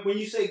when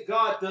you say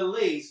God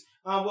delays?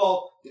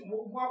 Well,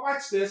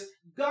 watch this.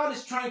 God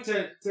is trying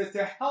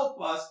to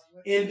help us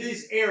in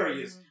these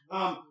areas.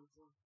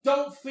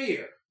 Don't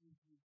fear.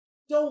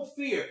 Don't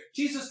fear.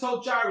 Jesus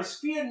told Jairus,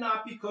 fear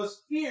not,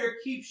 because fear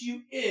keeps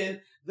you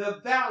in the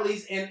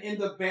valleys and in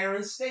the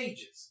barren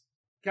stages.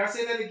 Can I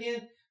say that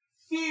again?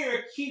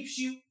 Fear keeps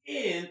you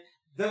in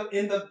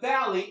the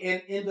valley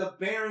and in the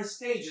barren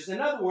stages.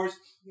 In other words,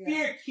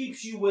 fear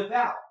keeps you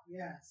without.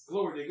 Yes.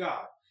 Glory to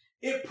God.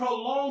 It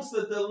prolongs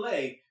the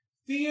delay.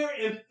 Fear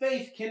and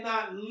faith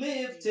cannot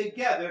live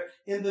together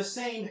in the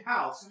same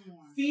house.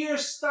 Fear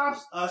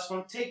stops us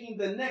from taking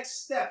the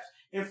next steps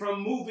and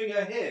from moving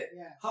ahead.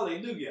 Yes.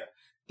 Hallelujah.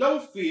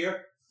 Don't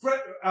fear.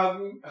 Fret.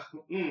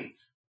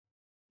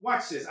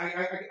 Watch this.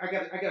 I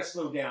gotta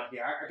slow down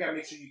here. I gotta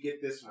make sure you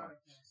get this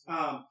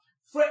one.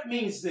 Fret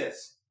means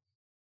this,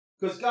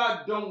 because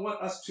God don't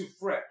want us to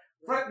fret.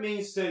 Fret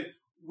means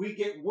we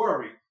get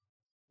worried.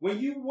 When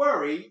you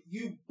worry,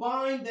 you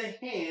bind the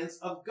hands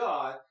of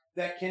God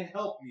that can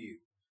help you.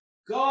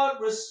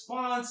 God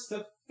responds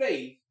to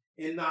faith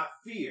and not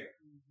fear.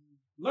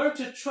 Learn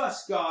to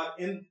trust God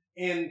and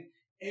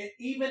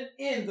even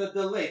in the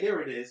delay.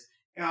 There it is.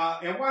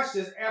 And watch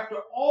this. After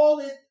all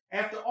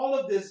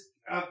of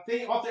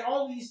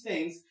these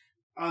things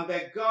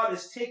that God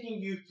is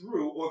taking you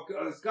through, or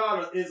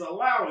God is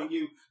allowing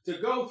you to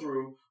go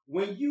through,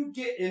 when you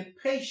get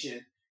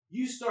impatient,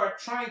 you start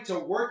trying to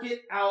work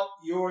it out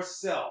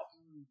yourself.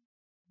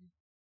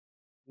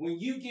 When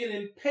you get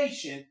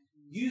impatient,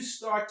 you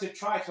start to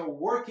try to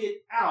work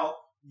it out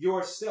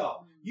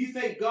yourself. You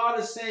think God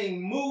is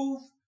saying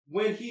move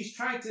when he's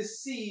trying to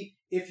see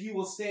if you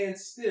will stand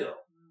still.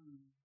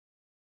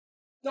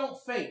 Don't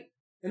faint.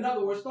 In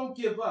other words, don't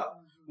give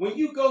up. When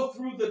you go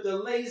through the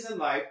delays in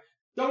life,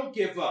 don't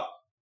give up.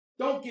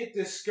 Don't get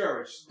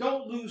discouraged.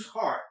 Don't lose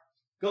heart.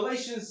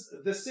 Galatians,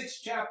 the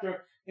 6th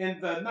chapter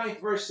and the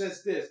 9th verse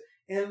says this,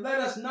 and let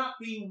us not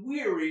be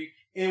weary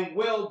in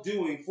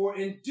well-doing, for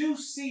in due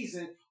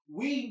season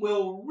we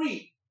will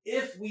reap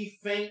if we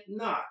faint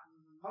not.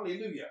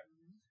 Hallelujah.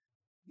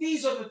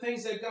 These are the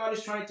things that God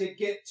is trying to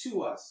get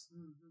to us.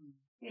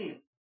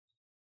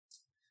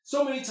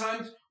 So many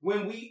times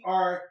when we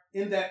are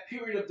in that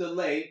period of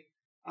delay,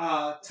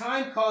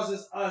 time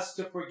causes us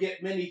to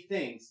forget many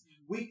things.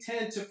 We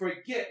tend to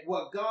forget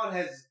what God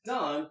has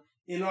done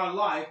in our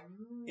life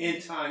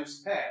in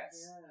times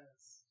past.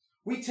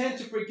 We tend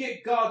to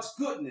forget God's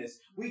goodness.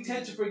 We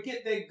tend to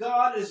forget that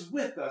God is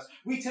with us.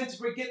 We tend to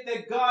forget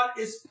that God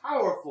is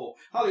powerful.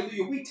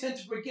 Hallelujah. We tend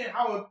to forget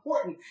how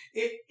important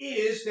it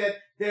is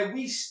that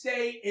we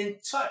stay in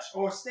touch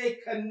or stay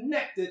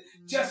connected,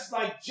 just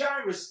like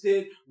Jairus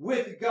did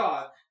with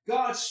God.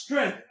 God's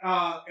strength,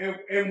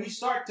 and we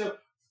start to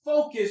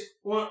focus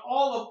on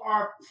all of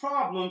our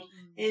problems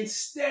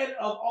instead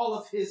of all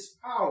of his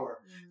power.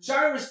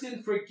 Jairus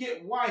didn't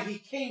forget why he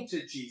came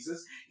to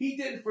Jesus. He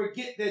didn't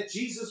forget that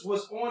Jesus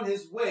was on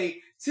his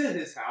way to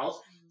his house.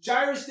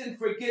 Jairus didn't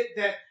forget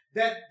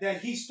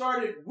that he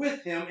started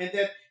with him and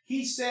that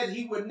he said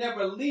he would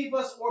never leave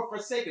us or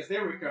forsake us.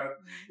 There we go.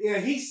 Yeah,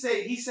 he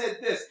said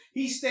this.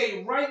 He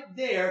stayed right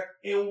there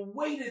and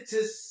waited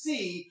to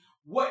see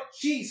what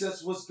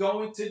Jesus was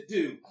going to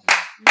do.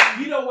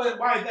 You know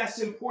why that's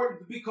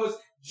important? Because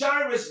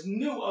Jairus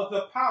knew of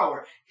the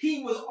power.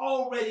 He was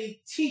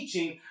already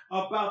teaching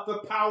about the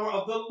power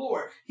of the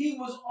Lord. He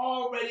was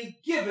already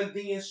given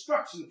the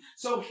instruction.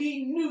 So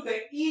he knew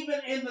that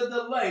even in the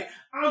delay,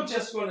 I'm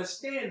just going to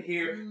stand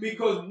here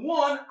because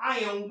 1, I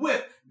am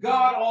with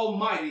God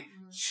Almighty.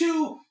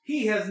 2,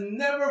 he has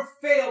never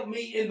failed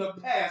me in the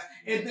past.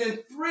 And then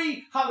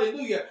 3,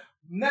 hallelujah,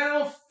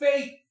 now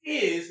faith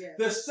is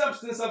the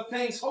substance of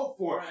things hoped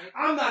for. Right.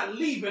 I'm not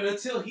leaving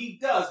until he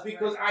does,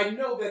 because I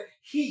know that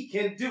he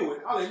can do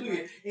it.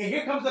 Hallelujah. And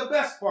here comes the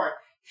best part.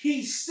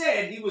 He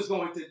said he was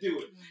going to do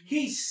it.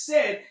 He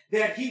said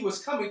that he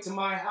was coming to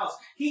my house.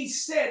 He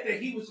said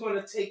that he was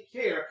going to take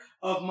care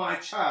of my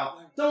child.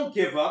 Don't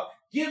give up.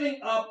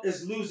 Giving up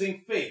is losing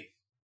faith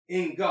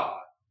in God.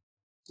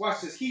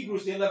 Watch this.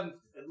 Hebrews, the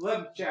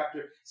 11th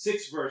chapter,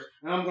 6th verse.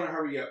 And I'm going to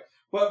hurry up.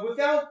 But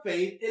without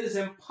faith, it is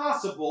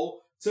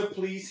impossible to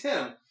please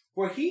him.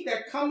 For he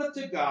that cometh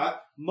to God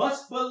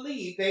must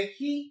believe that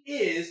he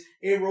is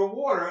a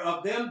rewarder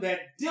of them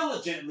that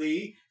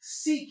diligently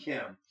seek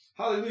him.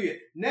 Hallelujah.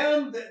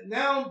 Now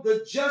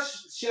the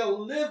just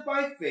shall live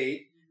by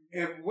faith.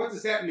 And what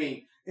does that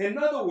mean? In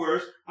other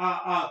words,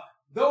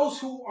 those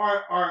who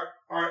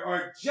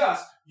are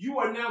just, you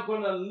are now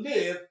going to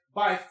live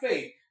by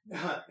faith.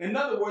 In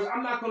other words,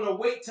 I'm not going to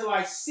wait till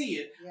I see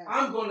it. Yes.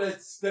 I'm going to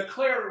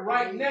declare it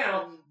right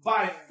now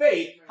by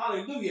faith.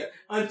 Hallelujah.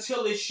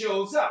 Until it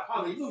shows up.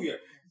 Hallelujah.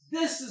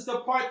 This is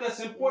the part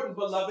that's important,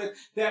 beloved,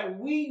 that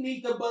we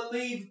need to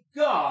believe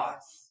God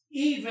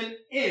even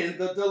in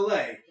the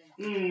delay.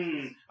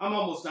 I'm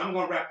almost done. I'm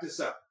going to wrap this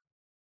up.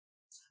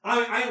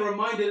 I am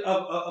reminded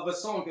of a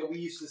song that we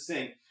used to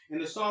sing.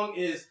 And the song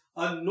is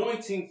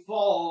Anointing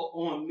Fall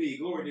on Me.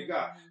 Glory to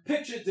God.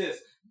 Picture this.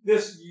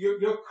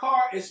 Your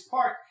car is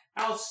parked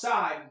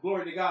outside,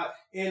 glory to God,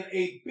 and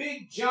a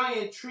big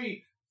giant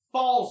tree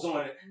falls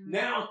on it.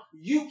 Now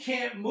you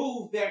can't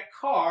move that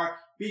car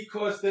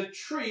because the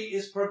tree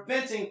is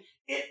preventing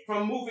it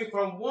from moving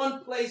from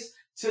one place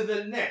to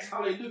the next.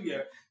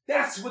 Hallelujah.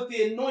 That's what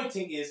the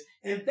anointing is.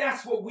 And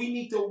that's what we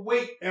need to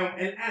wait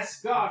and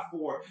ask God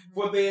for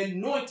the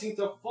anointing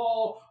to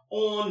fall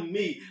on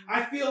me.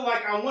 I feel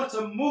like I want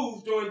to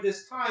move during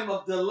this time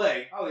of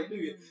delay.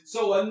 Hallelujah.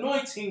 So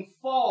anointing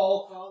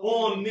fall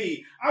on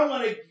me. I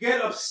want to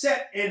get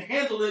upset and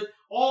handle it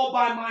all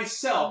by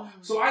myself.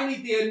 So I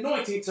need the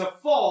anointing to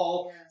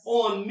fall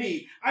on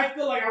me. I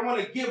feel like I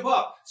want to give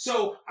up.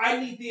 So I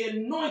need the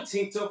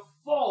anointing to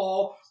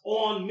fall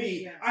on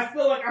me. I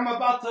feel like I'm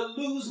about to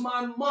lose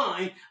my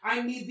mind.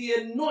 I need the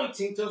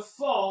anointing to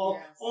fall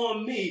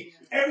on me.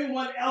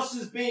 Everyone else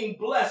is being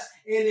blessed,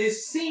 and it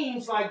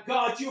seems like,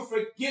 God, you're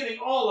forgetting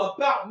all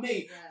about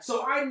me.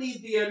 So I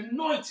need the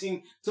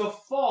anointing to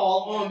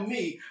fall on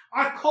me.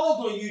 I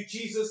called on you,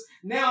 Jesus,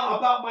 now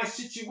about my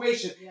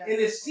situation, and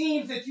it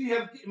seems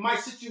that my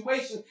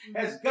situation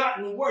has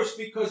gotten worse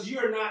because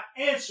you're not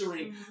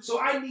answering. So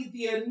I need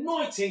the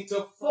anointing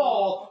to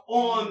fall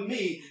on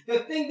me. The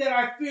thing that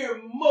I fear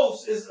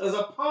most is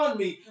upon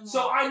me.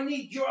 So I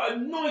need your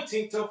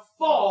anointing to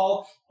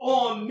fall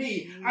on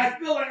me. I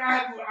feel like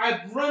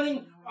I'm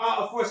running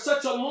for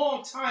such a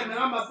long time and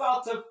I'm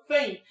about to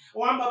faint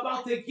or I'm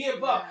about to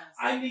give up.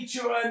 I need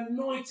your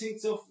anointing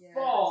to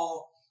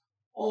fall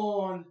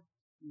on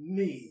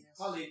me.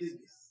 Hallelujah.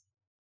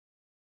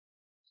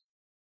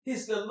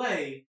 His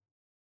delay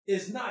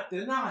is not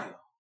denial.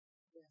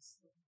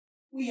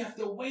 We have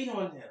to wait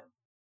on him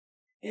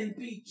and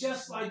be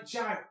just like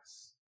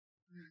Jairus.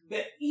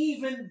 That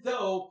even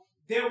though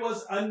there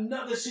was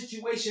another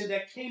situation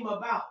that came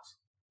about,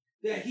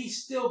 that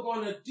he's still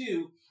going to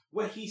do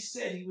what he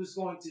said he was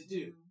going to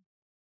do.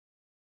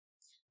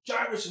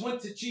 Jairus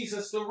went to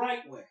Jesus the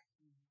right way.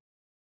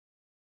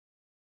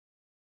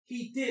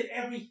 He did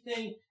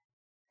everything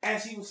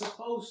as he was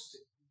supposed to.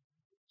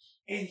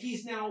 And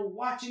he's now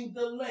watching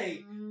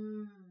delay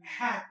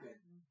happen.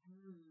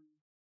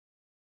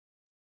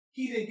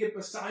 He didn't get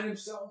beside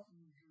himself.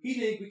 He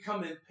didn't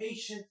become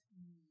impatient.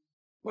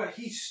 But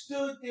he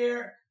stood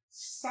there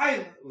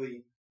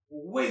silently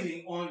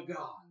waiting on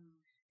God.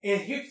 And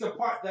here's the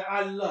part that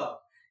I love.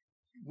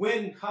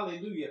 When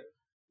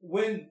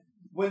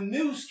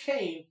news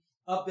came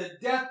of the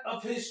death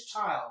of his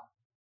child,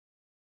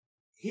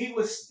 he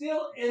was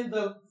still in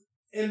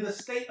the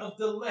state of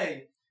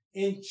delay.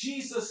 And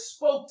Jesus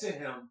spoke to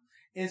him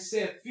and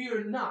said,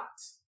 "Fear not."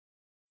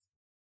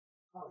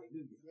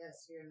 Hallelujah.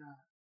 Yes, fear not.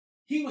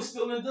 He was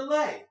still in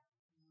delay.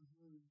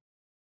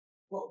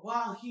 But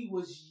while he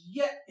was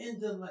yet in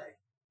delay,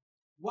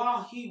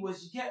 while he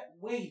was yet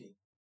waiting,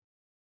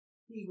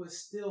 he was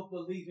still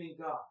believing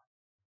God.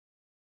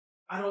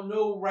 I don't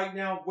know right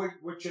now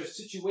what your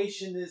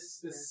situation is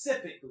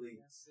specifically,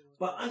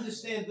 but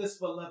understand this,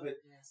 beloved.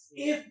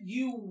 If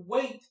you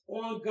wait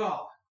on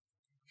God,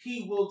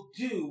 he will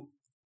do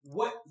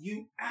what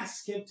you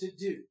ask him to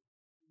do.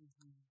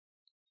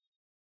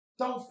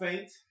 Don't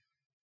faint.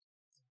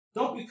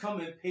 Don't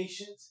become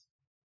impatient.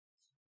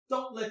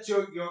 Don't let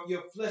your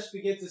flesh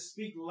begin to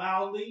speak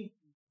loudly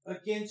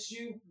against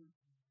you.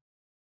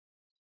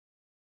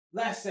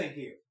 Last thing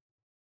here.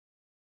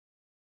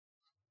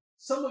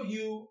 Some of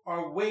you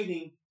are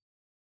waiting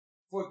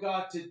for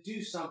God to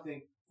do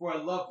something for a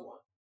loved one.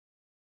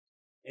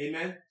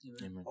 Amen?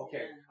 Amen.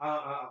 Okay,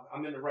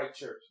 I'm in the right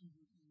church.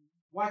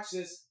 Watch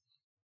this.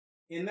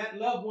 And that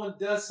loved one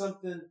does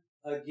something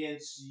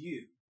against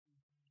you.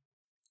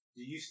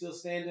 Do you still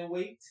stand and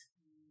wait?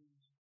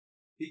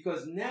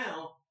 Because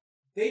now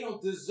they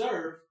don't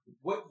deserve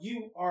what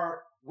you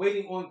are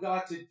waiting on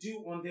God to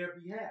do on their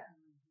behalf.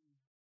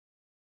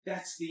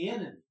 That's the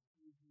enemy.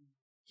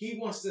 He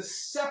wants to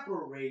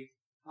separate,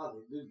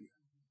 hallelujah,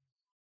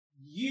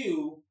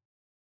 you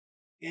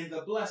and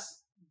the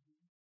blessing.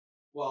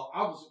 Well,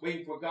 I was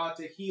waiting for God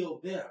to heal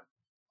them.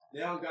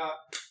 Now God,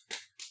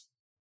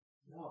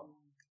 no,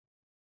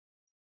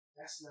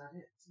 that's not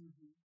it.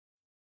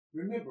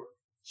 Remember,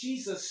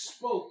 Jesus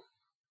spoke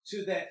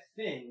to that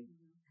thing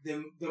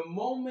the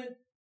moment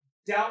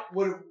doubt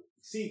would have,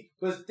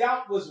 because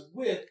doubt was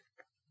with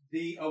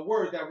the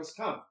word that was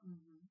coming.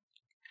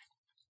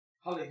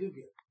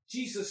 Hallelujah.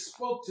 Jesus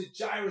spoke to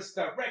Jairus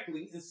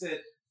directly and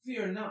said,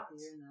 "Fear not."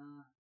 Fear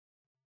not.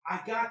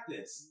 I got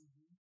this.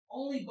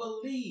 Only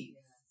believe.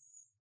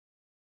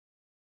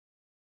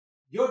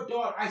 Your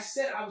daughter, I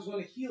said I was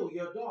going to heal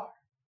your daughter.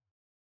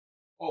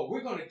 Oh,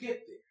 we're going to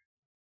get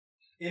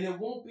there. And it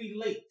won't be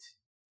late.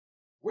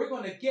 We're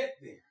going to get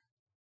there.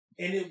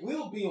 And it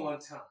will be on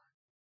time.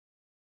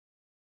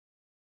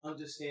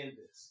 Understand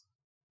this.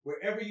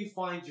 Wherever you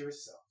find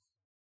yourself,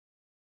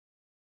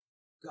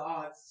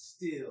 God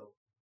still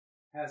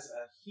has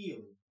a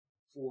healing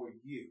for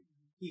you.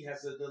 He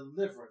has a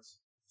deliverance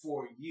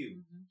for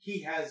you. He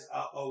has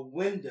a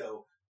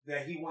window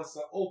that he wants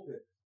to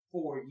open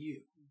for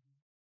you.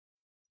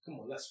 Come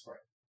on, let's pray.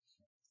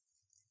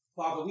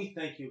 Father, we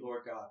thank you,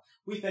 Lord God.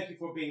 We thank you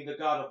for being the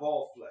God of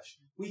all flesh.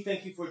 We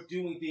thank you for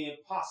doing the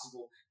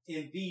impossible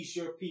in these,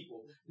 your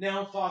people.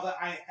 Now, Father,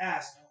 I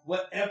ask,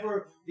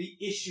 whatever the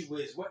issue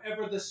is,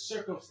 whatever the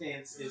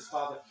circumstance is,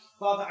 Father,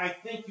 I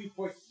thank you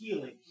for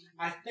healing.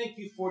 I thank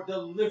you for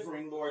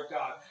delivering, Lord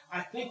God.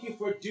 I thank you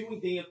for doing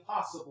the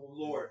impossible,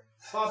 Lord.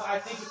 Father, I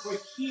thank you for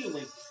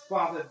healing,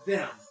 Father,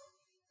 them.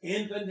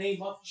 In the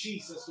name of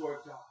Jesus, Lord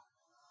God.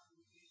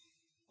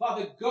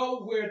 Father, go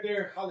where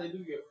they're,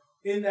 hallelujah,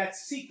 in that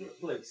secret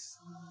place,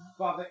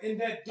 Father, in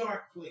that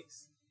dark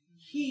place.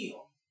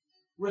 Heal,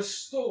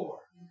 restore,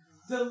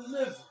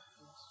 deliver.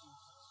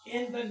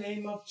 In the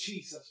name of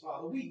Jesus,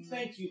 Father. We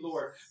thank you,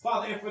 Lord.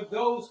 Father, and for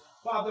those,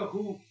 Father,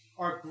 who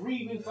are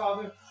grieving,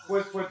 Father,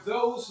 for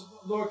those,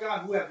 Lord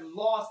God, who have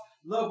lost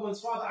loved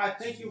ones, Father, I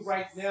thank you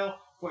right now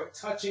for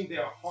touching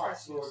their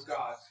hearts, Lord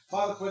God.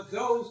 Father, for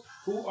those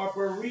who are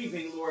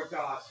bereaving, Lord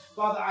God.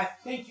 Father, I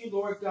thank you,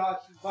 Lord God,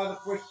 Father,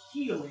 for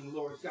healing,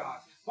 Lord God.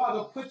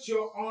 Father, put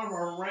your arm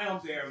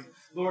around them,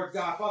 Lord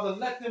God. Father,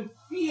 let them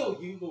feel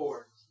you,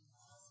 Lord.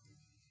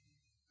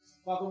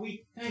 Father,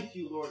 we thank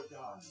you, Lord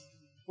God,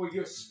 for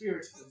your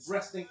spirit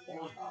resting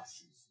on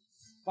us.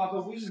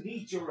 Father, we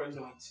need your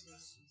anointing.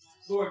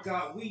 Lord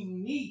God, we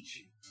need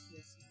you.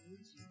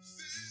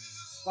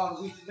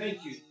 Father, we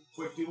thank you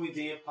for doing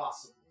the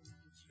impossible.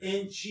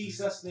 In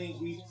Jesus' name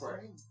we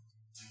pray.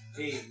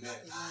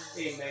 Amen.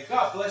 Amen.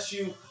 God bless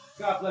you.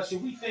 God bless you.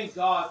 We thank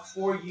God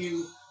for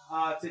you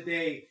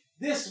today.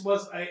 This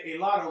was a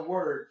lot of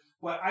word,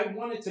 but I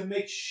wanted to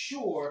make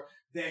sure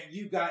that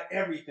you got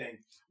everything.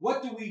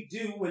 What do we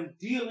do when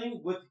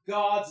dealing with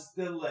God's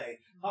delay?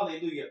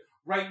 Hallelujah.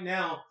 Right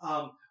now,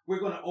 we're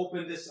going to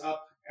open this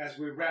up as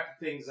we wrap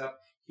things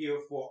up here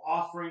for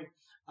offering.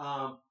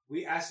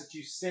 We ask that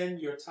you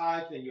send your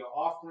tithe and your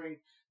offering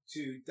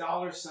to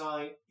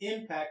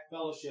 $Impact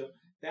Fellowship.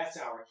 That's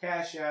our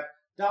Cash App.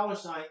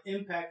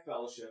 $Impact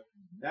Fellowship.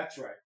 That's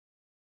right.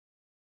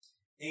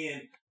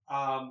 And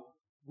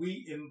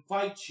we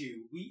invite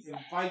you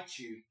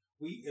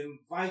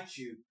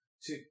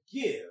to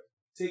give.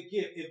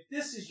 If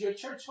this is your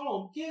church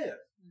home, give.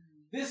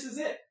 This is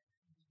it.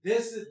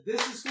 This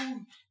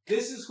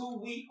is who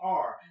we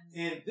are,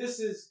 and this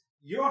is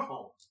your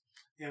home,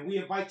 and we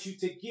invite you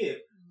to give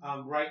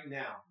right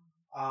now.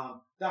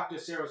 Dr.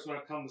 Sarah's going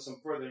to come with some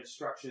further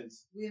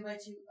instructions. We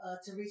invite you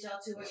to reach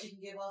out to us. You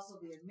can give also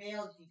via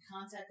mail. You can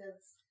contact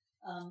us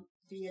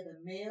via the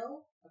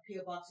mail.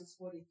 P.O. Box is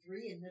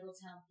 43 in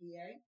Middletown,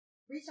 PA.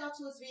 Reach out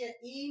to us via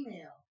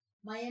email,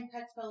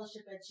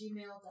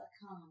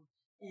 myimpactfellowship@gmail.com,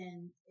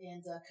 and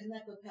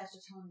connect with Pastor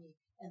Tony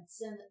and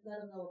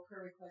let him know a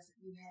prayer request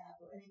that you have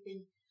or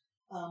anything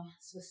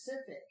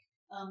specific.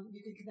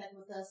 You can connect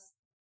with us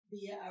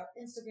via our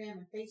Instagram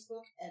and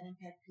Facebook at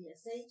Impact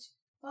PSH.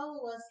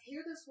 Follow us,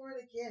 hear this word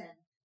again,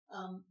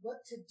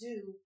 what to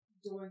do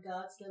during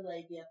God's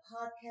delay via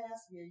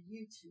podcast, via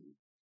YouTube.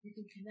 You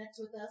can connect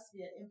with us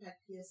via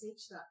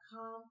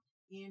impactpsh.com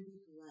and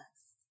be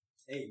blessed.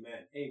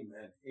 Amen,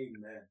 amen,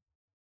 amen.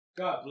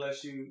 God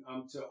bless you.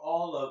 To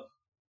all of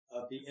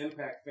the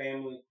Impact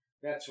family,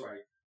 that's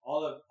right.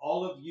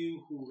 All of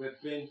you who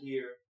have been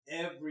here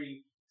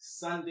every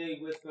Sunday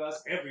with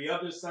us, every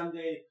other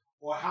Sunday,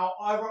 or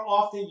however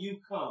often you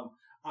come.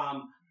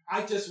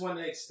 I just want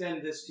to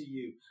extend this to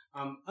you.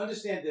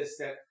 Understand this,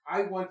 that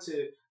I want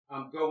to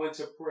go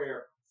into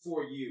prayer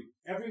for you.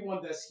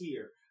 Everyone that's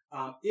here,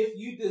 if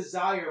you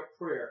desire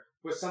prayer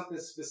for something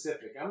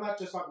specific, I'm not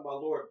just talking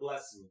about Lord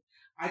bless me.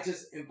 I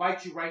just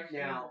invite you right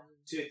now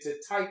to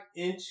type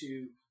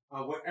into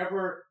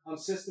whatever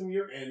system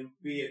you're in,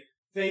 be it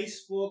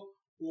Facebook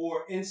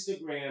or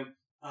Instagram,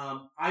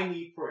 I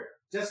need prayer.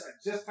 Just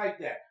type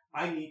that,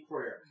 I need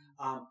prayer.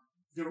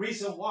 The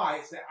reason why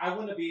is that I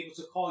want to be able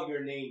to call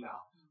your name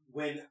out.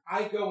 When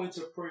I go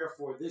into prayer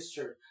for this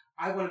church,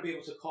 I want to be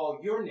able to call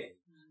your name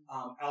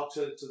out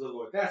to the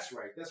Lord. That's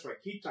right.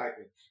 Keep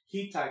typing.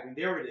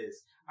 There it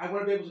is. I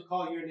want to be able to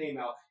call your name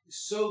out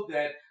so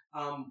that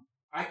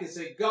I can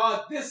say,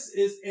 God, this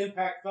is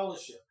Impact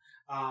Fellowship.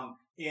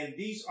 And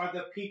these are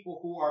the people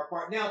who are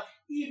part. Now,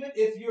 even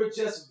if you're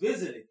just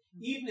visiting,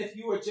 even if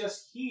you are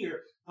just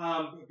here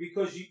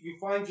because you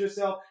find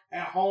yourself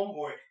at home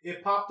or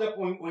it popped up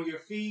on your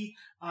feed,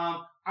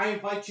 I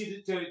invite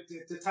you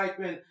to type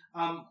in,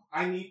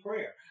 I need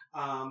prayer.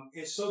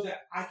 And so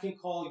that I can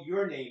call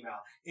your name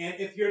out. And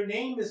if your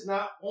name is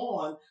not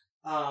on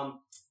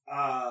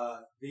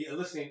the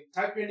listening,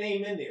 type your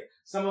name in there.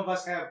 Some of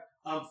us have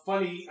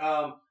funny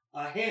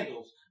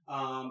handles.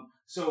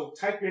 So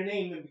type your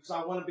name in because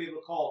I want to be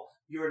able to call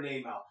your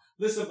name out.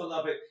 Listen,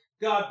 beloved,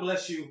 God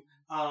bless you.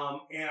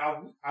 And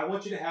I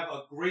want you to have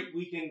a great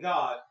week in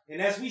God.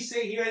 And as we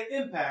say here at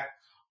Impact,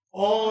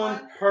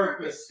 on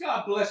purpose.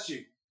 God bless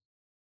you.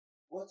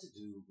 What to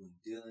do when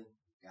dealing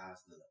with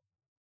God's dilemma.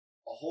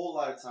 A whole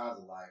lot of times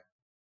in life,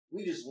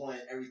 we just want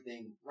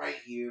everything right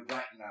here,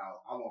 right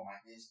now. I want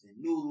my instant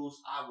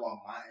noodles. I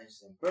want my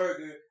instant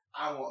burger.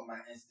 I want my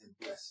instant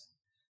blessing.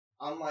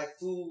 Unlike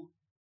food,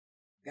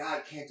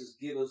 God can't just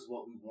give us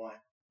what we want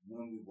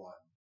when we want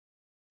it.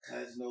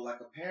 Because, like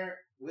a parent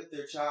with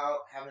their child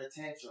having a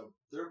tantrum,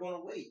 they're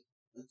going to wait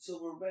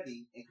until we're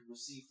ready and can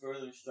receive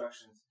further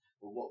instructions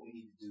for what we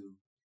need to do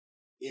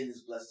in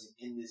this blessing,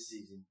 in this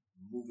season,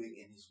 moving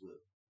in His will.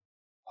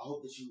 I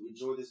hope that you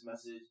enjoy this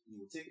message. You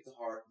will take it to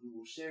heart. You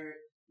will share it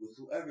with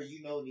whoever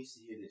you know needs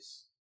to hear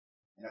this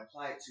and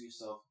apply it to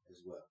yourself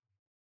as well.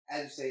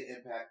 As you say,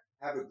 Impact,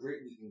 have a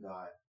great week in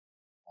God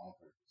on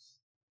purpose.